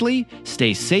 Lastly,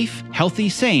 stay safe, healthy,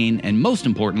 sane, and most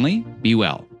importantly, be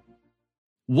well.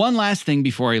 One last thing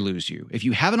before I lose you. If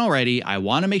you haven't already, I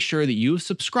want to make sure that you've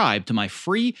subscribed to my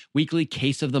free weekly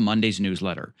Case of the Mondays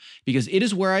newsletter, because it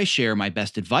is where I share my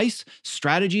best advice,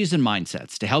 strategies, and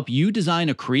mindsets to help you design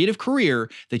a creative career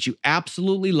that you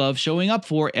absolutely love showing up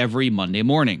for every Monday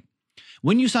morning.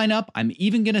 When you sign up, I'm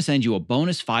even going to send you a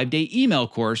bonus 5-day email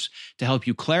course to help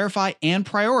you clarify and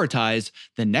prioritize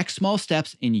the next small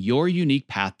steps in your unique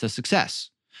path to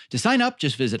success. To sign up,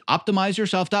 just visit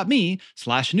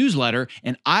optimizeyourself.me/newsletter,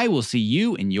 and I will see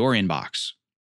you in your inbox.